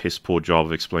such a piss poor job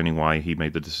of explaining why he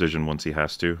made the decision once he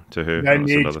has to her. They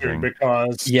need to,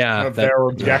 because of their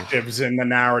objectives in the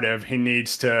narrative. He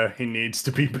needs to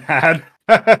be bad.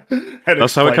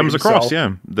 That's how it comes across,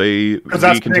 yeah. Because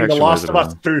that's the thing, The Last of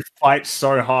Us 2 fights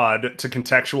so hard to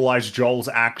contextualize Joel's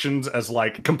actions as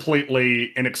like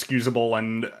completely inexcusable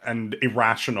and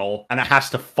irrational, and it has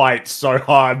to fight so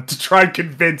hard to try and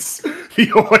convince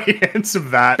the audience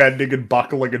of that, bending and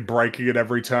buckling and breaking at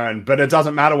every turn. But it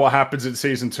doesn't matter what happens in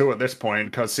season 2 at this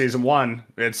point, because season 1,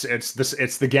 it's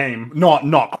the game.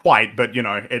 Not quite, but you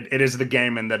know, it is the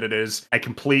game in that it is a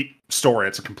complete story.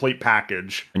 It's a complete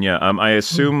package. And yeah, I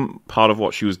assume part of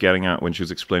what she was getting at when she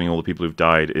was explaining all the people who've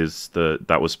died is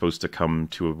that was supposed to come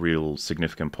to a real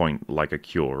significant point, like a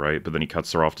cure, right? But then he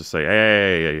cuts her off to say,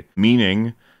 hey,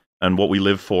 meaning, and what we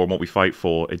live for and what we fight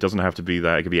for, it doesn't have to be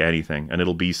that. It could be anything, and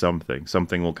it'll be something.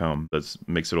 Something will come that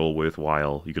makes it all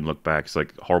worthwhile. You can look back. It's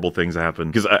like horrible things happen.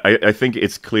 Because I think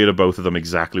it's clear to both of them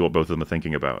exactly what both of them are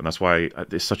thinking about, and that's why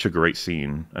it's such a great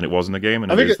scene. And it was in the game,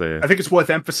 and it is there. I think it's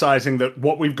worth emphasizing that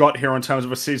what we've got here in terms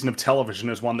of a season of television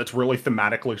is one that's really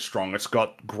thematically strong. It's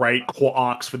got great core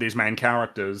arcs for these main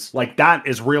characters. Like, that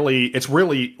is it's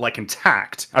really like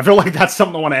intact. I feel like that's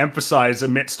something I want to emphasize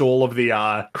amidst all of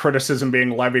the criticism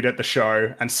being levied at the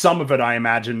show, and some of it I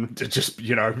imagine just,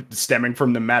 you know, stemming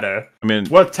from the meta. I mean, it's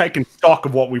worth taking stock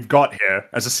of what we've got here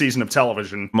as a season of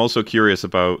television. I'm also curious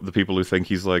about the people who think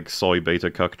he's like soy beta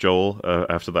cuck Joel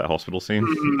after that hospital scene.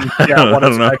 Yeah, I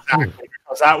don't know. Exactly,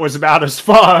 because that was about as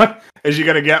far as you're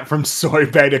gonna get from soy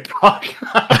beta cuck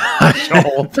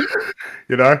Joel.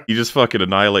 You know, he just fucking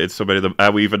annihilated so many of them.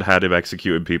 And we even had him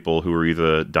executing people who were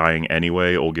either dying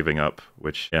anyway or giving up.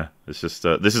 Which, yeah, it's just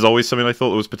this is always something I thought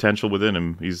there was potential within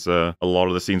him. He's a lot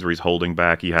of the scenes where he's holding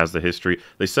back. He has the history.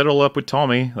 They set it all up with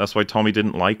Tommy. That's why Tommy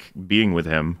didn't like being with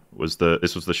him.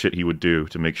 This was the shit he would do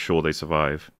to make sure they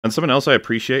survive. And something else I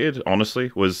appreciated,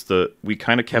 honestly, was that we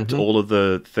kind of kept all of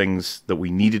the things that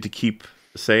we needed to keep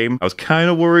the same. I was kind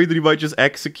of worried that he might just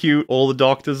execute all the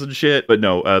doctors and shit, but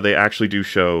no, they actually do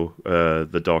show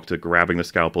the doctor grabbing the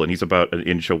scalpel, and he's about an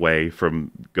inch away from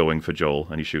going for Joel,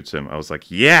 and he shoots him. I was like,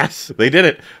 yes, they did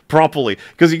it properly,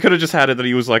 because he could have just had it that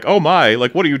he was like, oh my,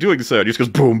 like, what are you doing, sir? And he just goes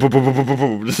boom, boom, boom, boom, boom, boom,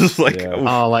 boom. This is like,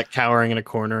 oh, like cowering in a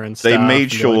corner and stuff. They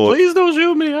made sure, like, please don't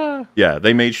shoot me. Yeah,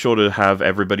 they made sure to have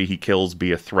everybody he kills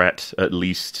be a threat, at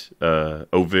least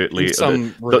overtly.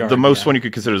 The most one you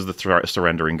could consider is the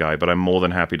surrendering guy, but I'm more than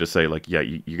happy to say, like, yeah,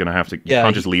 you're gonna have to. You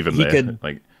can't just leave him there.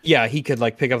 He could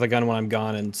like pick up the gun when I'm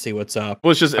gone and see what's up. Well,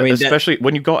 it's just, I mean, especially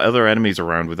when you've got other enemies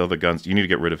around with other guns, you need to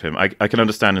get rid of him. I can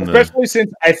understand especially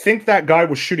since I think that guy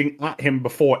was shooting at him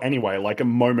before anyway, like a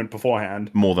moment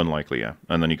beforehand. More than likely, yeah.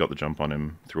 And then you got the jump on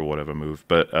him through whatever move.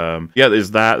 But yeah,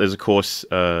 there's that. There's of course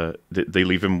they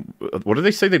leave him. What do they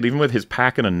say? They leave him with his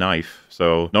pack and a knife.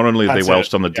 So not only they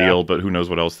welched on the deal, but who knows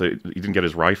what else? He didn't get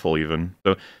his rifle even.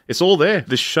 So it's all there.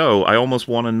 This show, I almost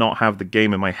want to not have the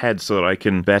game in my head so that I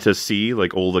can better see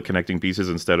like all the connecting pieces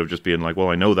instead of just being like, well,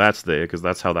 I know that's there because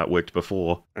that's how that worked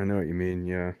before. I know what you mean,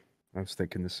 yeah. I was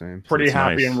thinking the same. Pretty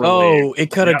happy and relieved. Oh,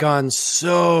 it could have gone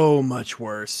so much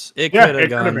worse. It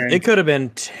could have been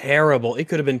terrible. It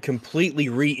could have been completely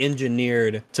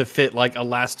re-engineered to fit like a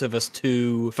Last of Us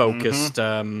 2 focused.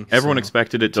 Everyone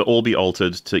expected it to all be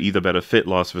altered to either better fit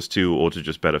Last of Us 2 or to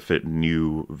just better fit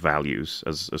new values.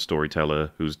 As a storyteller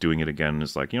who's doing it again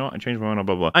is like, you know what, I changed my mind,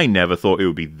 blah, blah. I never thought it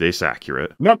would be this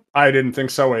accurate. Nope, I didn't think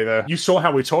so either. You saw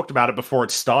how we talked about it before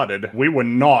it started. We were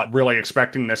not really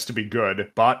expecting this to be good,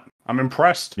 but I'm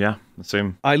impressed. Yeah, the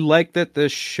same. I like that the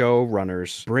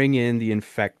showrunners bring in the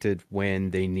infected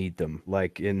when they need them.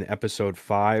 Like in episode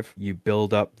 5, you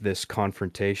build up this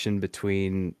confrontation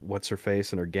between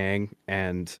what's-her-face and her gang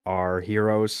and our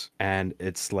heroes, and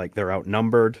it's like they're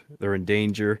outnumbered, they're in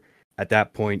danger. At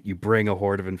that point, you bring a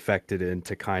horde of infected in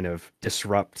to kind of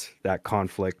disrupt that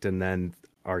conflict, and then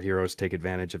our heroes take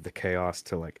advantage of the chaos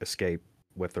to like escape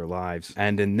with their lives.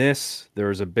 And in this,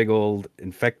 there's a big old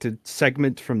infected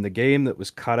segment from the game that was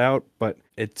cut out, but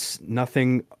it's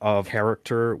nothing of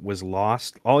character was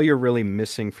lost. All you're really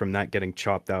missing from that getting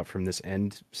chopped out from this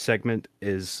end segment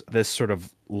is this sort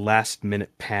of last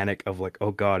minute panic of like,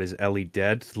 oh god, is Ellie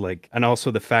dead? Like, and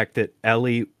also the fact that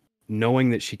Ellie, knowing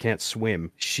that she can't swim,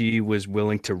 she was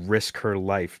willing to risk her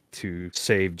life to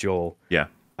save Joel. Yeah.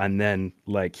 And then,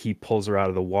 like, he pulls her out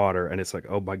of the water, and it's like,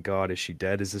 oh my god, is she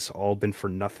dead? Has this all been for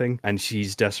nothing? And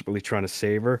she's desperately trying to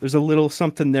save her. There's a little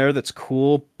something there that's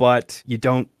cool, but you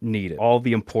don't need it. All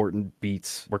the important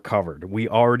beats were covered. We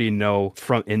already know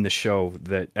from in the show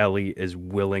that Ellie is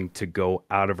willing to go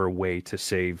out of her way to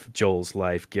save Joel's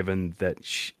life, given that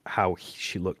how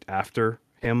she looked after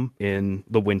him in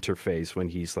the winter phase when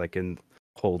he's, like, in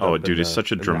hold up. Oh, dude, it's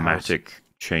such a dramatic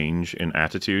change in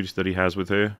attitude that he has with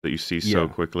her that you see so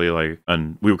quickly. Like,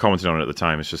 and we were commenting on it at the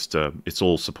time. It's just it's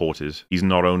all supported. He's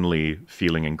not only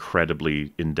feeling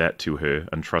incredibly in debt to her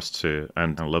and trusts her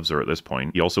and loves her at this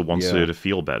point, he also wants her to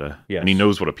feel better. And he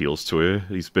knows what appeals to her.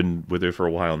 He's been with her for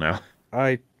a while now.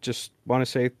 I just want to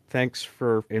say thanks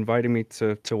for inviting me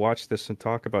to watch this and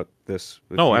talk about this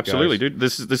with you absolutely, guys. dude.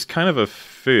 This is kind of a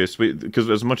first, because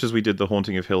as much as we did The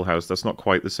Haunting of Hill House, that's not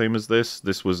quite the same as this.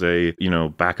 This was a,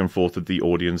 back and forth with the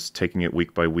audience, taking it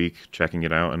week by week, checking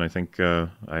it out, and I think I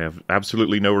have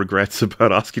absolutely no regrets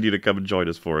about asking you to come and join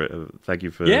us for it. Thank you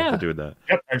for doing that.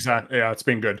 Yep, exactly. Yeah, it's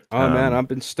been good. Oh man, I've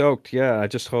been stoked. Yeah, I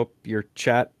just hope your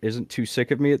chat isn't too sick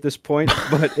of me at this point,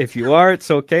 but if you are, it's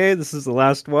okay. This is the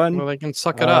last one. Well, they can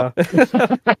suck it up.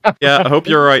 Yeah, I hope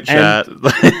you're all right, chat.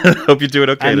 Hope you're doing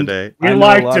okay today. We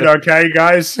liked it, okay,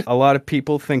 guys? A lot of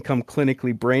people think I'm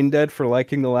clinically brain dead for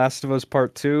liking The Last of Us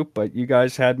Part 2, but you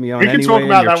guys had me on anyway. We can talk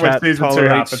about that when season 2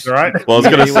 happens, all right? Well, I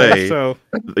was going to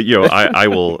say, I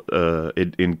will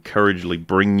encouragingly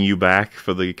bring you back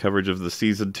for the coverage of the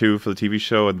season 2 for the TV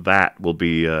show, and that will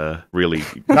be really...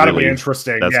 That'll be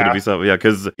interesting, That's going to be something,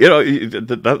 because,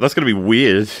 that's going to be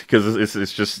weird, because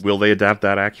it's just, will they adapt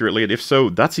that accurately? And if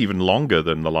so, that's even longer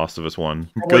than The Last of Us 1.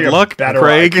 Probably Good luck,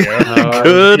 Craig.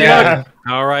 Good luck.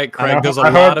 All right, Craig, there's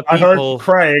a lot of people...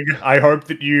 Craig, I hope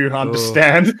that you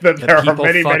understand that there are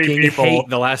many people... hate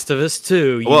The Last of Us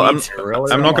 2. Well,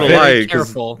 I'm not going to lie,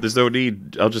 because there's no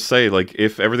need. I'll just say, like,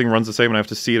 if everything runs the same and I have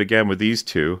to see it again with these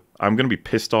two, I'm going to be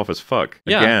pissed off as fuck.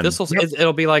 Yeah,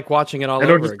 it'll be like watching it all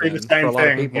over again. It'll just be the same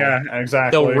thing. Yeah,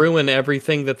 exactly. They'll ruin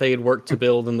everything that they had worked to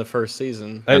build in the first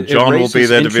season. And John will be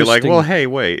there to be like, well, hey,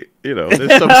 wait,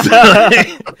 there's some...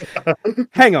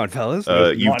 Hang on, fellas.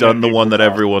 You've done the one that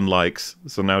everyone likes,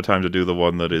 so now time to do the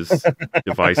one that is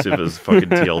divisive as fucking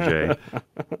TLJ.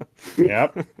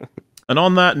 Yep. And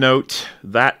on that note,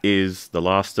 that is The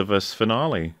Last of Us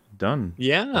finale. Done.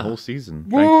 Yeah. The whole season.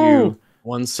 Woo! Thank you.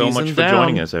 One so much for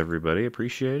joining us, everybody.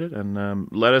 Appreciate it. And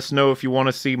let us know if you want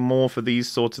to see more for these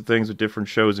sorts of things with different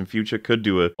shows in future. Could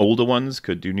do older ones,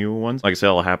 could do newer ones. Like I said,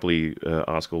 I'll happily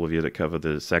ask all of you to cover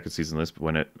the second season list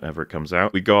whenever it comes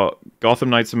out. We got Gotham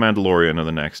Knights and Mandalorian are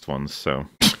the next ones, so...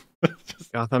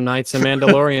 Gotham Knights and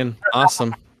Mandalorian.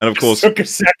 Awesome. And of course... It took a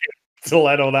second to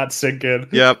let all that sink in.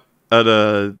 Yep. And,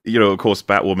 of course,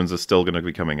 Batwoman's are still going to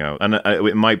be coming out. And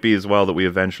it might be as well that we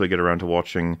eventually get around to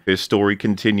watching his story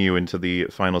continue into the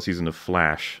final season of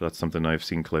Flash. That's something I've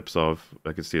seen clips of.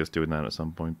 I could see us doing that at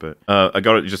some point. But I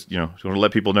got to just want to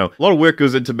let people know. A lot of work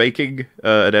goes into making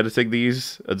and editing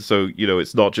these. And so,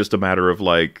 it's not just a matter of,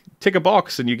 like, tick a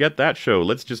box and you get that show.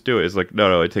 Let's just do it. It's like,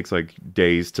 no, it takes, like,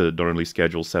 days to not only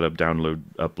schedule, set up, download,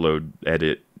 upload,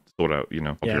 edit, sort out,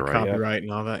 copyright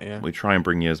and all that, yeah. We try and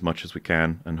bring you as much as we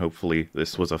can, and hopefully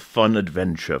this was a fun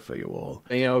adventure for you all.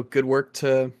 Good work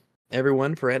to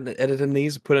everyone for editing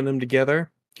these, putting them together.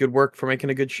 Good work for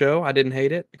making a good show. I didn't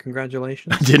hate it.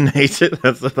 Congratulations. I didn't hate it.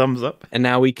 That's the thumbs up. And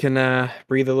now we can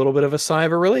breathe a little bit of a sigh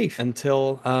of relief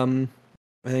until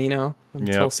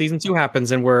season 2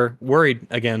 happens and we're worried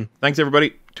again. Thanks,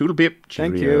 everybody. Toodle pip.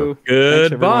 Thank you.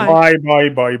 Goodbye.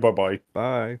 Bye.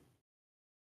 Bye.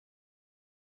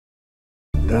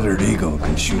 Desert Eagle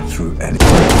can shoot through any...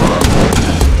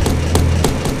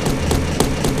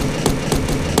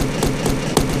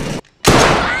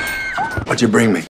 What'd you bring me?